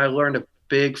breakdown, man, I learned a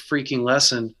big freaking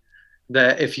lesson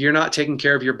that if you're not taking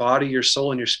care of your body, your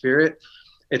soul, and your spirit,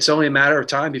 it's only a matter of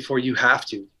time before you have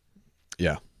to.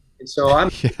 Yeah. And so I'm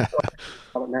Yeah.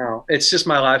 now. It's just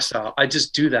my lifestyle. I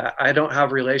just do that. I don't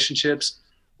have relationships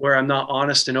where I'm not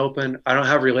honest and open. I don't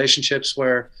have relationships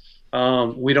where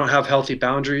we don't have healthy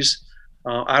boundaries.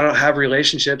 I don't have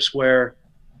relationships where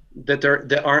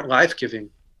that aren't life giving.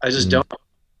 I just Mm, don't.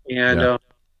 And yeah.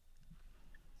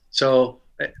 so,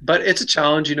 but it's a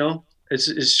challenge. It's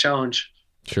a challenge.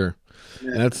 Sure.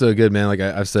 Yeah. And that's so good, man. Like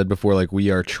I've said before, like we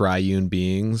are triune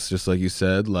beings, just like you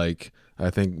said. Like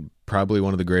I think probably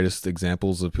one of the greatest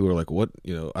examples of people are like, what,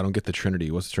 I don't get the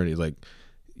Trinity. What's the Trinity? Like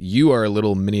you are a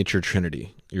little miniature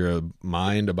Trinity. You're a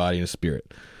mind, a body, and a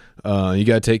spirit. You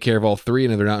got to take care of all three,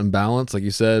 and if they're not in balance, like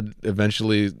you said,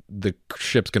 eventually the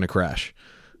ship's going to crash.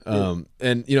 And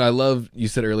I love you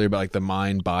said earlier about like the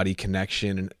mind body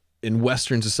connection. And in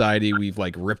Western society, we've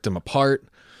like ripped them apart,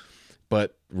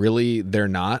 but really they're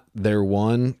not. They're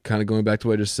one. Kind of going back to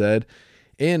what I just said,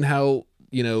 and how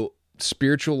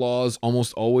spiritual laws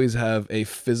almost always have a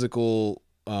physical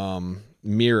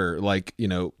mirror, like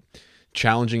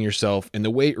challenging yourself in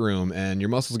the weight room and your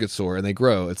muscles get sore and they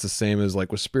grow. It's the same as like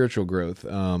with spiritual growth,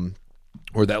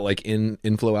 or that like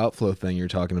inflow outflow thing you're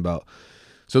talking about.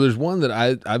 So there's one that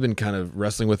I've been kind of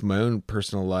wrestling with in my own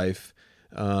personal life,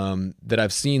 that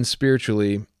I've seen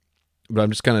spiritually, but I'm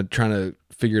just kind of trying to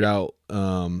figure it out.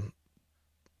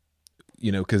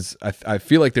 Because I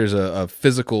feel like there's a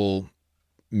physical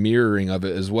mirroring of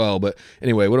it as well. But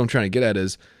anyway, what I'm trying to get at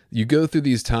is you go through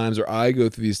these times, or I go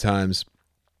through these times.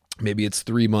 Maybe it's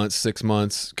 3 months, 6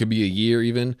 months, could be a year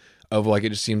even, of like it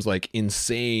just seems like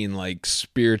insane, like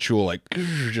spiritual, like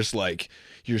just like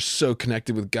you're so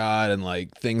connected with God and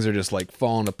like things are just like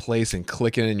falling into place and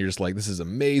clicking and you're just like, this is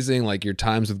amazing. Like your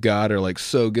times with God are like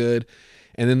so good.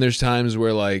 And then there's times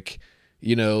where like,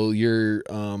 you're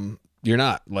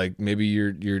not, like maybe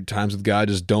your times with God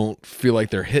just don't feel like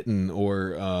they're hitting, or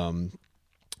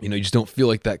you just don't feel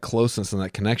like that closeness and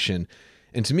that connection.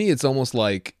 And to me it's almost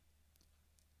like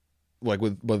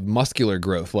with muscular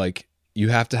growth, like you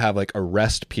have to have like a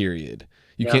rest period.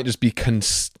 You Yeah. can't just be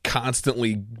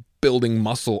constantly building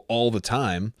muscle all the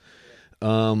time.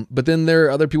 But then there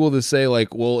are other people that say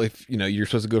like, well, if you're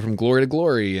supposed to go from glory to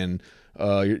glory, and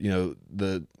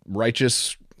the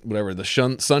righteous, whatever, the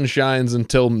sun shines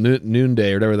until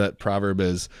noonday, or whatever that proverb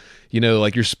is.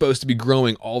 Like you're supposed to be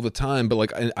growing all the time, but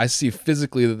like I see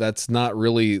physically that that's not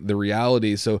really the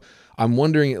reality. So I'm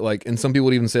wondering, like, and some people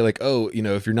would even say like, oh,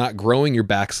 if you're not growing, you're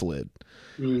backslid.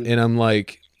 Mm. And I'm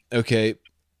like, okay,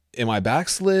 am I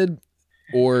backslid?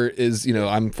 Or is,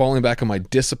 I'm falling back on my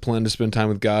discipline to spend time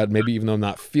with God, maybe even though I'm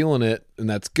not feeling it, and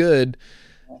that's good.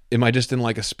 Am I just in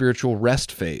like a spiritual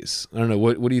rest phase? I don't know.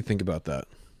 What do you think about that?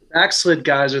 Backslid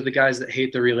guys are the guys that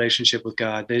hate their relationship with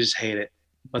God. They just hate it,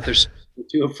 but they're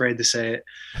too afraid to say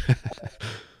it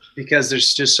because they're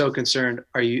just so concerned.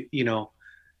 Are you?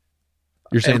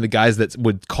 You're And saying the guys that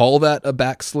would call that a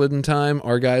backslidden time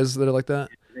are guys that are like that?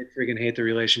 they freaking hate the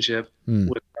relationship Hmm.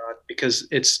 with God because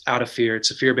it's out of fear.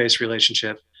 It's a fear-based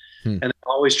relationship, Hmm. and they're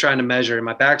always trying to measure: am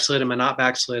I backslid? Am I not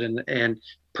backslid? And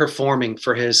performing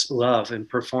for His love and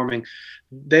performing.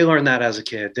 They learned that as a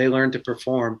kid. They learned to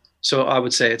perform, So I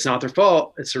would say it's not their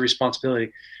fault. It's their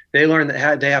responsibility. They learn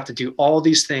that they have to do all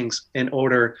these things in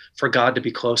order for God to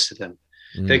be close to them.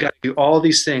 They got to do all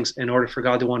these things in order for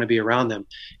God to want to be around them.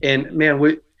 And man,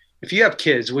 if you have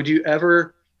kids, would you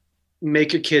ever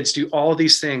make your kids do all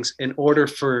these things in order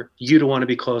for you to want to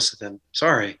be close to them?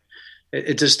 Sorry,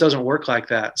 it just doesn't work like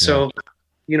that. Yeah. So,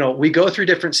 we go through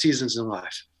different seasons in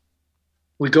life.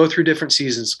 We go through different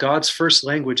seasons. God's first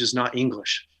language is not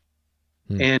English.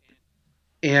 And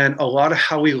a lot of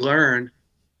how we learn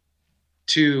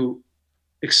to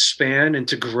expand and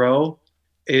to grow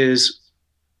is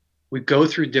we go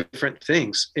through different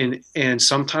things. And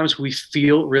sometimes we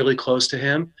feel really close to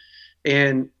him.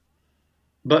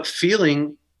 But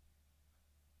feeling,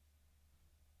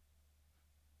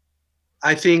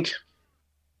 I think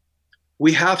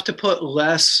we have to put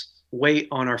less weight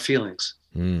on our feelings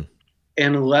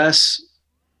and less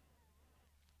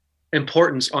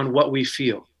importance on what we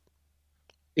feel.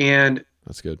 And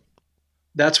that's good.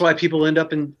 That's why people end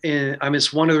up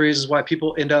it's one of the reasons why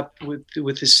people end up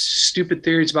with this stupid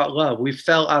theories about love. We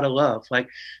fell out of love. Like,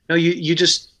 no, you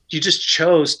just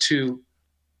chose to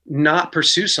not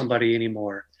pursue somebody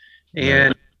anymore.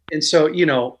 And so,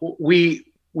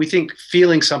 we think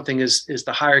feeling something is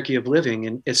the hierarchy of living,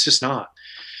 and it's just not.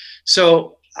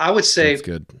 So I would say that's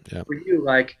good. Yeah. For you,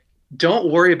 like,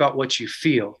 don't worry about what you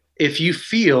feel. If you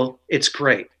feel, it's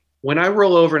great. When I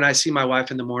roll over and I see my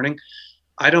wife in the morning,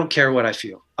 I don't care what I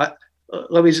feel.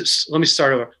 Let me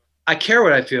start over. I care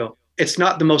what I feel. It's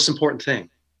not the most important thing.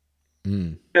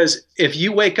 Because if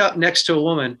you wake up next to a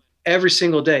woman every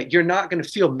single day, you're not going to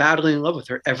feel madly in love with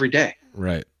her every day.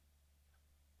 Right.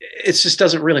 It just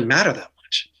doesn't really matter that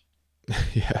much.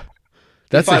 Yeah.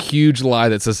 That's a huge lie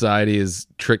that society has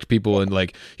tricked people, and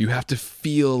like, you have to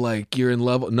feel like you're in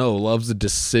love. No, love's a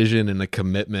decision and a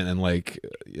commitment, and like,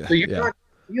 so you're not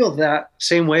feel that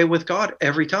same way with God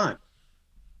every time.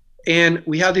 And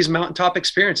we have these mountaintop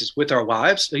experiences with our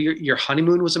wives. Your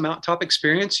honeymoon was a mountaintop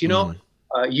experience.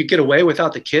 You get away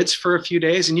without the kids for a few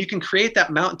days, and you can create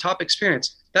that mountaintop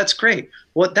experience. That's great.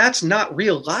 Well, that's not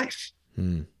real life.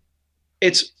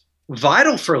 It's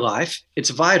vital for life. It's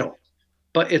vital,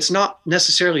 but it's not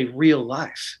necessarily real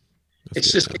life.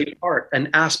 It's just a part, an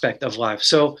aspect of life.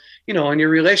 So, in your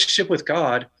relationship with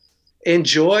God,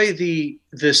 enjoy the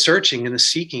searching and the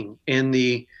seeking and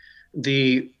the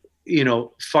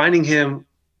finding him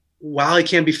while he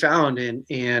can be found,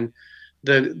 and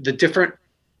the different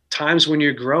times when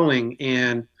you're growing,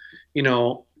 and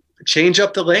change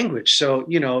up the language. So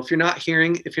if you're not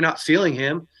feeling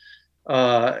him,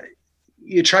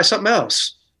 you try something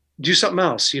else, do something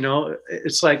else.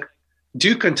 It's like,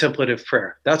 do contemplative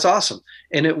prayer. That's awesome.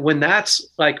 And when that's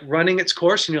like running its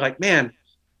course and you're like, man,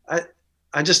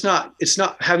 it's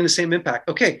not having the same impact.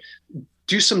 Okay,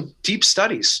 do some deep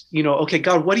studies. Okay,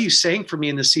 God, what are you saying for me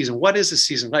in this season? What is this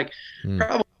season? Like,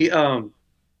 probably a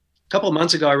couple of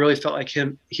months ago, I really felt like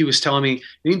he was telling me,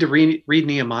 you need to read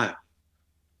Nehemiah. And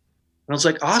I was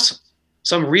like, awesome.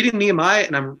 So I'm reading Nehemiah,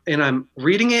 and I'm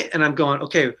reading it, and I'm going,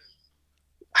 okay,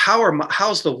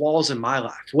 how's the walls in my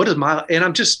life? What is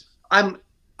and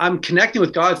I'm connecting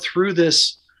with God through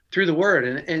the word.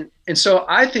 And so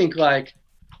I think, like,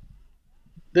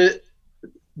 the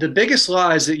biggest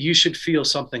lie is that you should feel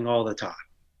something all the time.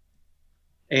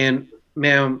 And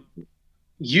man,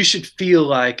 you should feel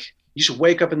like you should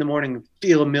wake up in the morning and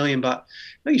feel $1,000,000.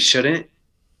 No, you shouldn't.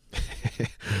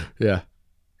 Yeah.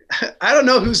 I don't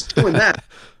know who's doing that,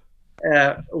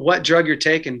 what drug you're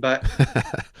taking, but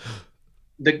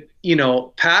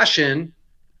passion.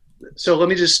 So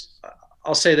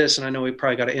I'll say this, and I know we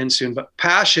probably got to end soon, but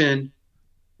passion,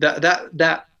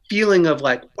 that feeling of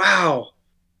like, wow,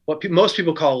 what most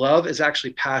people call love is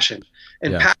actually passion.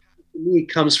 And passion to me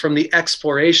comes from the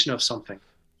exploration of something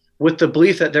with the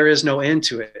belief that there is no end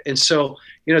to it. And so,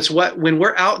 it's when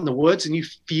we're out in the woods and you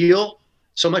feel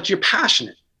so much, you're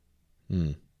passionate.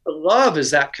 The love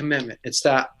is that commitment. It's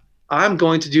that I'm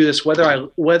going to do this,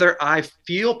 whether I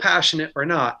feel passionate or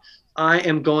not, I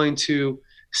am going to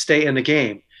stay in the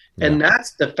game. Yeah. And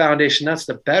that's the foundation. That's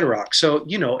the bedrock. So,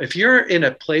 if you're in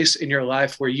a place in your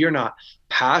life where you're not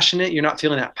passionate, you're not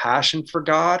feeling that passion for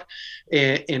God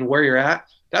and where you're at,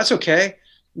 that's okay.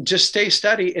 Just stay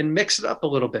steady and mix it up a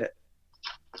little bit.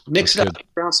 Mix it up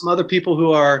around some other people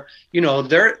who are,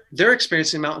 they're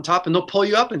experiencing mountaintop, and they'll pull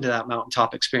you up into that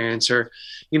mountaintop experience, or,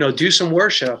 do some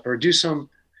worship, or do some,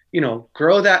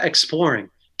 grow that exploring,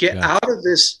 get out of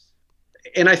this.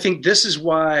 And I think this is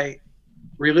why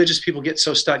religious people get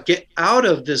so stuck. Get out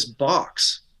of this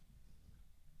box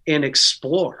and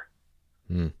explore.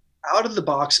 Out of the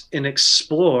box and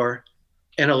explore,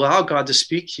 and allow God to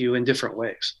speak to you in different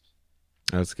ways.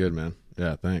 That's good, man.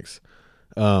 Yeah, thanks.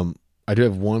 I do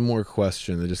have one more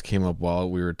question that just came up while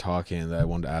we were talking that I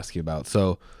wanted to ask you about.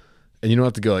 So, and you don't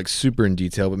have to go like super in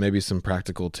detail, but maybe some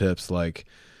practical tips. Like,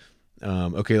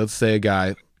 okay, let's say a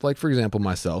guy, like for example,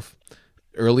 myself,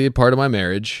 early part of my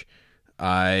marriage,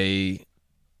 I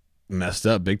messed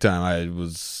up big time. I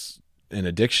was in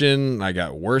addiction. I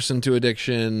got worse into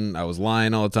addiction. I was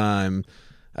lying all the time.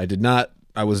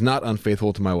 I was not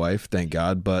unfaithful to my wife, thank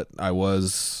God, but I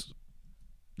was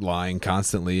lying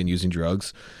constantly and using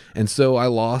drugs. And so I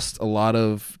lost a lot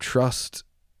of trust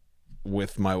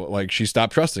with my, like, she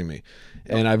stopped trusting me.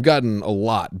 And I've gotten a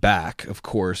lot back, of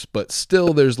course, but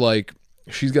still there's like,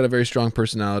 she's got a very strong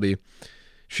personality.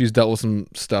 She's dealt with some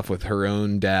stuff with her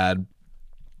own dad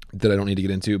that I don't need to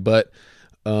get into, but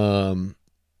I'm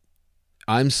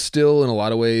still in a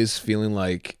lot of ways feeling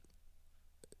like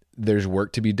there's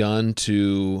work to be done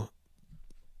to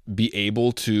be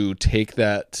able to take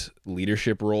that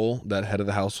leadership role, that head of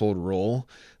the household role.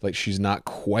 Like she's not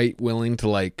quite willing to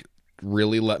like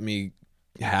really let me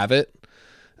have it.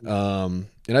 And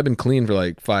I've been clean for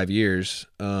like 5 years.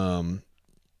 And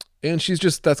she's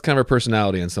just, that's kind of her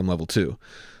personality on some level too.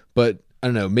 But I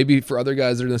don't know, maybe for other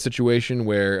guys that are in a situation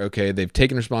where, okay, they've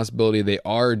taken responsibility, they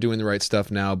are doing the right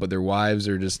stuff now, but their wives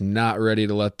are just not ready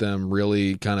to let them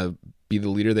really kind of be the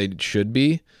leader they should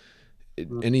be.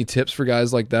 Any tips for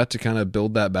guys like that to kind of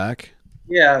build that back?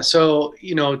 Yeah. So,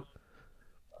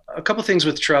 a couple things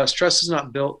with trust. Trust is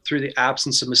not built through the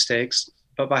absence of mistakes,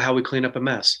 but by how we clean up a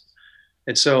mess.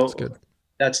 And That's so good.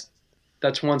 that's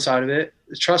one side of it.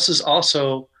 Trust is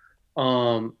also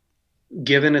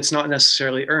given; it's not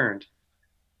necessarily earned.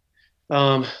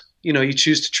 You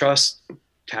choose to trust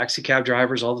taxi cab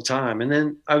drivers all the time, and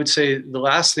then I would say the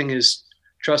last thing is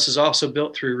trust is also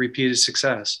built through repeated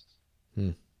success.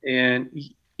 Hmm. And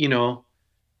you know,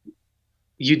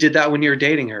 you did that when you were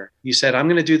dating her. You said, I'm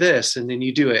going to do this. And then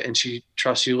you do it. And she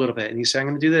trusts you a little bit. And you say, I'm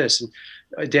going to do this.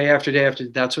 And day after day after,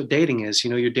 that's what dating is.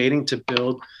 You're dating to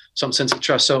build some sense of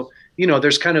trust. So,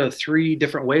 there's kind of three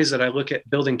different ways that I look at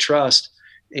building trust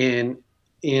in,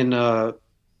 in, uh,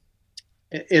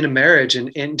 in a marriage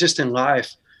and just in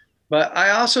life. But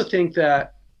I also think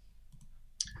that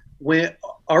when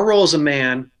our role as a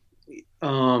man,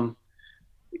 um,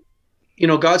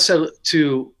 God said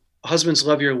to husbands,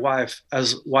 love your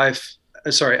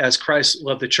as Christ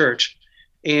loved the church.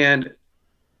 And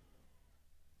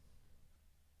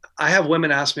I have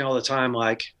women ask me all the time,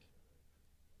 like,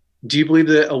 do you believe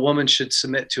that a woman should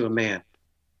submit to a man?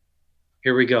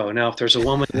 Here we go. Now, if there's a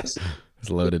woman that's It's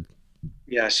loaded.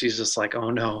 yeah, she's just like, oh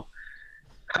no.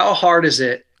 How hard is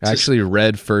it I actually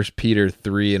read First Peter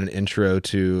 3 in an intro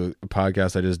to a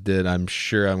podcast I just did. I'm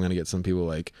sure I'm going to get some people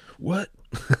like, what?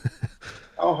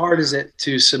 how hard is it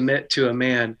to submit to a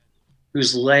man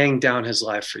who's laying down his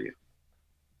life for you?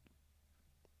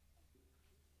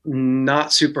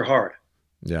 Not super hard.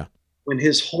 Yeah. When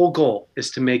his whole goal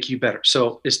is to make you better.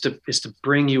 So is to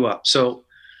bring you up. So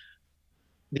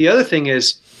the other thing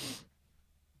is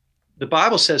the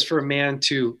Bible says for a man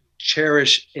to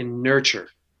cherish and nurture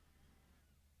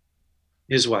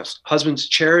his wife. Husbands,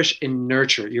 cherish and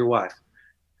nurture your wife.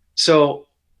 So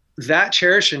that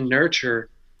cherish and nurture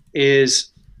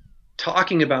is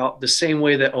talking about the same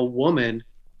way that a woman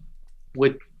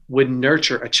would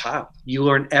nurture a child. You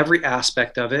learn every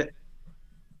aspect of it.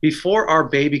 Before our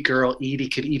baby girl Edie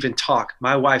could even talk,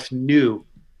 my wife knew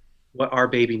what our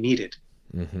baby needed.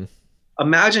 Mm-hmm.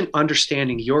 Imagine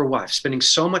understanding your wife, spending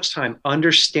so much time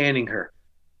understanding her,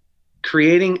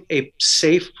 creating a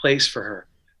safe place for her,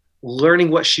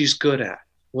 learning what she's good at,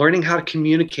 learning how to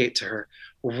communicate to her,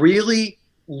 really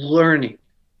learning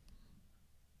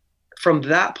from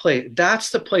that place.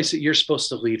 That's the place that you're supposed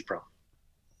to lead from.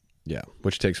 Yeah,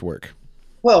 which takes work.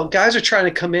 Well, guys are trying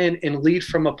to come in and lead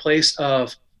from a place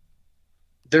of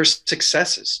their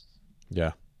successes,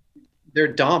 Yeah. their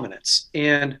dominance.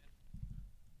 And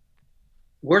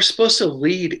we're supposed to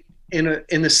lead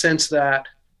in the sense that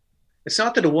it's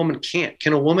not that a woman can't.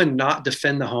 Can a woman not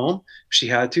defend the home if she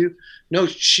had to? No,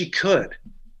 she could.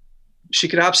 She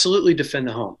could absolutely defend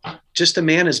the home. Just a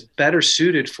man is better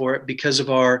suited for it because of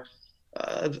our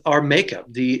makeup,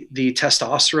 the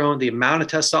testosterone, the amount of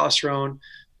testosterone,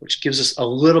 which gives us a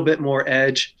little bit more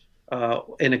edge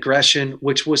and aggression,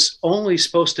 which was only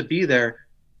supposed to be there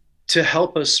to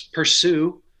help us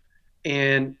pursue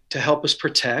and to help us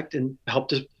protect and help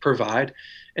to provide.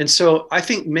 And so I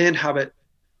think men have it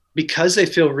because they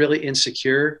feel really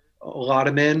insecure. A lot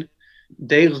of men,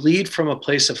 they lead from a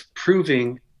place of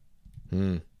proving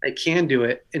they can do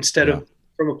it instead of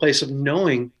from a place of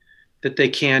knowing that they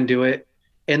can do it.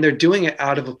 And they're doing it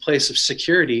out of a place of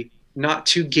security, not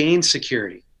to gain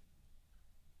security.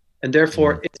 And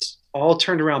therefore, it's all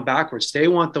turned around backwards. They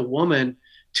want the woman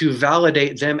to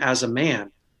validate them as a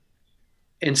man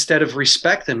instead of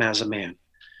respect them as a man.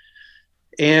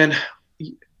 And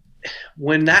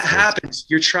when that happens,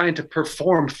 you're trying to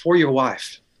perform for your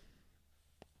wife.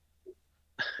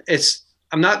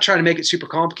 I'm not trying to make it super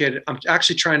complicated. I'm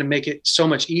actually trying to make it so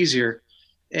much easier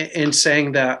in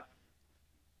saying that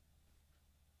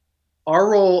our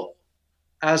role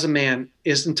as a man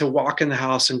isn't to walk in the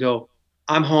house and go,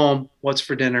 I'm home. What's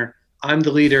for dinner? I'm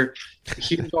the leader.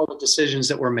 Here's all the decisions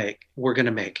that we're going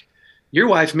to make. Your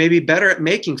wife may be better at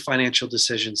making financial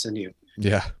decisions than you.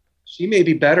 Yeah. She may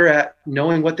be better at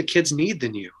knowing what the kids need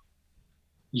than you.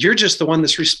 You're just the one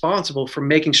that's responsible for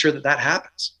making sure that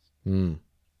happens.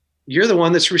 You're the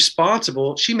one that's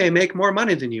responsible. She may make more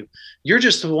money than you. You're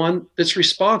just the one that's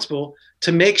responsible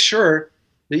to make sure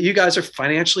that you guys are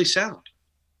financially sound.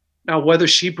 Now, whether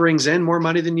she brings in more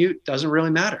money than you doesn't really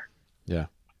matter. Yeah.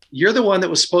 You're the one that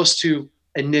was supposed to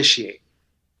initiate.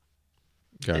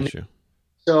 Gotcha.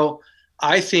 So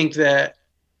I think that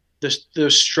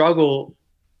the struggle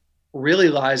really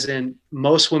lies in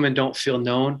most women don't feel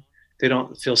known. They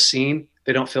don't feel seen.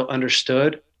 They don't feel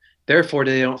understood. Therefore,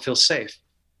 they don't feel safe.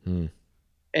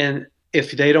 And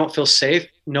if they don't feel safe,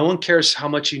 no one cares how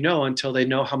much you know until they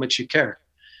know how much you care.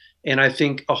 And I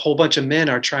think a whole bunch of men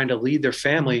are trying to lead their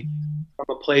family from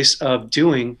a place of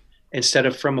doing instead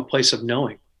of from a place of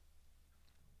knowing.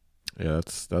 Yeah,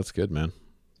 that's good, man.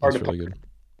 That's really good.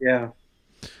 Yeah.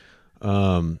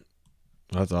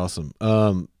 That's awesome.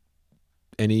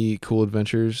 Any cool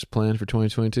adventures planned for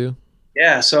 2022?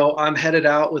 Yeah, so I'm headed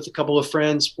out with a couple of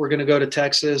friends. We're going to go to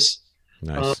Texas.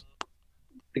 Nice.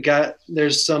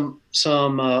 There's some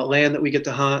land that we get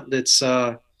to hunt that's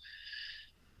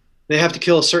they have to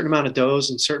kill a certain amount of does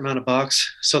and a certain amount of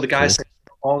bucks. So the guys say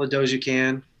all the does you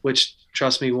can, which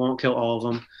trust me, we won't kill all of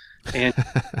them, and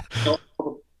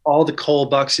all the coal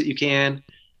bucks that you can.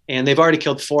 And they've already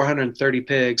killed 430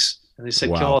 pigs, and they said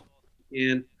kill all you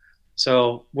can.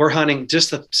 So we're hunting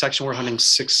just the section we're hunting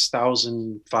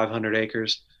 6,500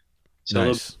 acres. So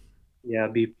nice.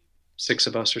 It'd be 6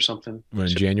 of us or something. In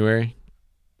January?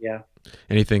 Yeah.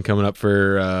 Anything coming up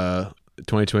for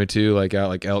 2022, like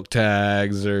elk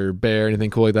tags or bear, anything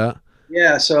cool like that?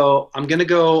 Yeah, so I think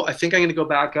I'm gonna go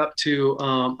back up to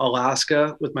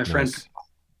Alaska with my friend.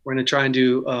 We're gonna try and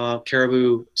do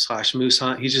caribou/moose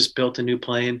hunt. He's just built a new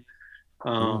plane.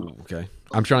 Okay.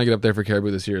 I'm trying to get up there for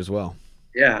caribou this year as well.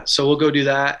 Yeah, so we'll go do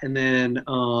that, and then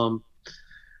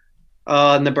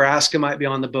Nebraska might be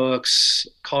on the books.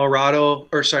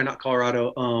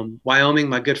 Wyoming.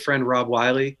 My good friend Rob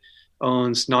Wiley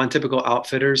owns Non-Typical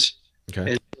Outfitters.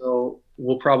 Okay. And so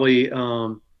we'll probably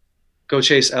go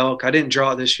chase elk. I didn't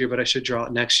draw it this year, but I should draw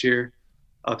it next year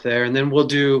up there. And then we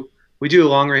do a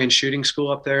long range shooting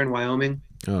school up there in Wyoming.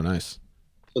 Oh, nice.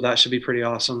 So that should be pretty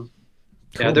awesome.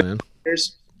 Cool, man.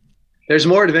 There's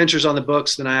more adventures on the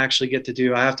books than I actually get to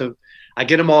do. I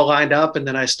get them all lined up, and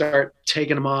then I start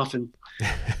taking them off. And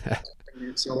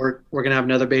so we're gonna have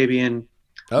another baby in.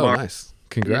 Oh, March. Nice!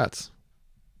 Congrats.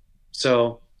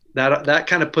 So that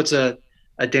kind of puts a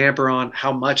damper on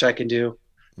how much I can do.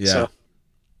 Yeah. So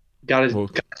gotta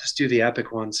just do the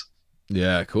epic ones.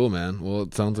 Yeah, cool, man. Well,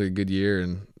 it sounds like a good year,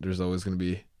 and there's always going to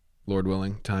be, Lord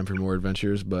willing, time for more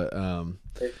adventures. But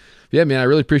yeah, man, I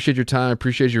really appreciate your time. I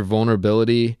appreciate your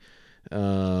vulnerability.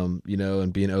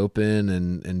 And being open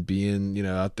and being,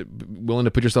 out there, willing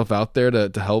to put yourself out there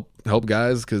to help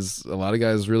guys, because a lot of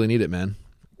guys really need it, man.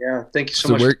 Yeah, thank you so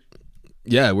much.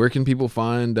 Where can people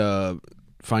find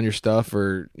your stuff,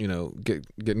 or get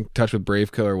in touch with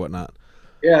Braveco or whatnot?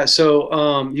 Yeah,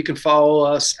 so you can follow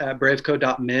us at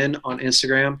braveco.men on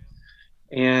Instagram,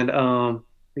 and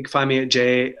you can find me at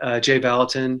J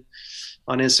VALLOTTON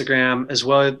on Instagram as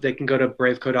well. They can go to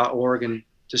braveco.org and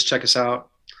just check us out.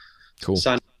 Cool.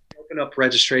 So I'm open up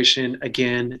registration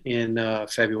again in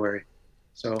February.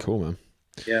 So cool, man.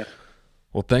 Yeah.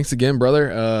 Well, thanks again, brother.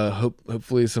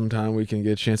 Hopefully sometime we can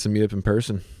get a chance to meet up in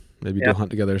person. Maybe go hunt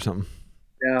together or something.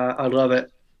 Yeah, I'd love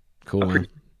it. Cool, man.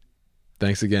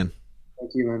 Thanks again.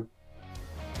 Thank you, man.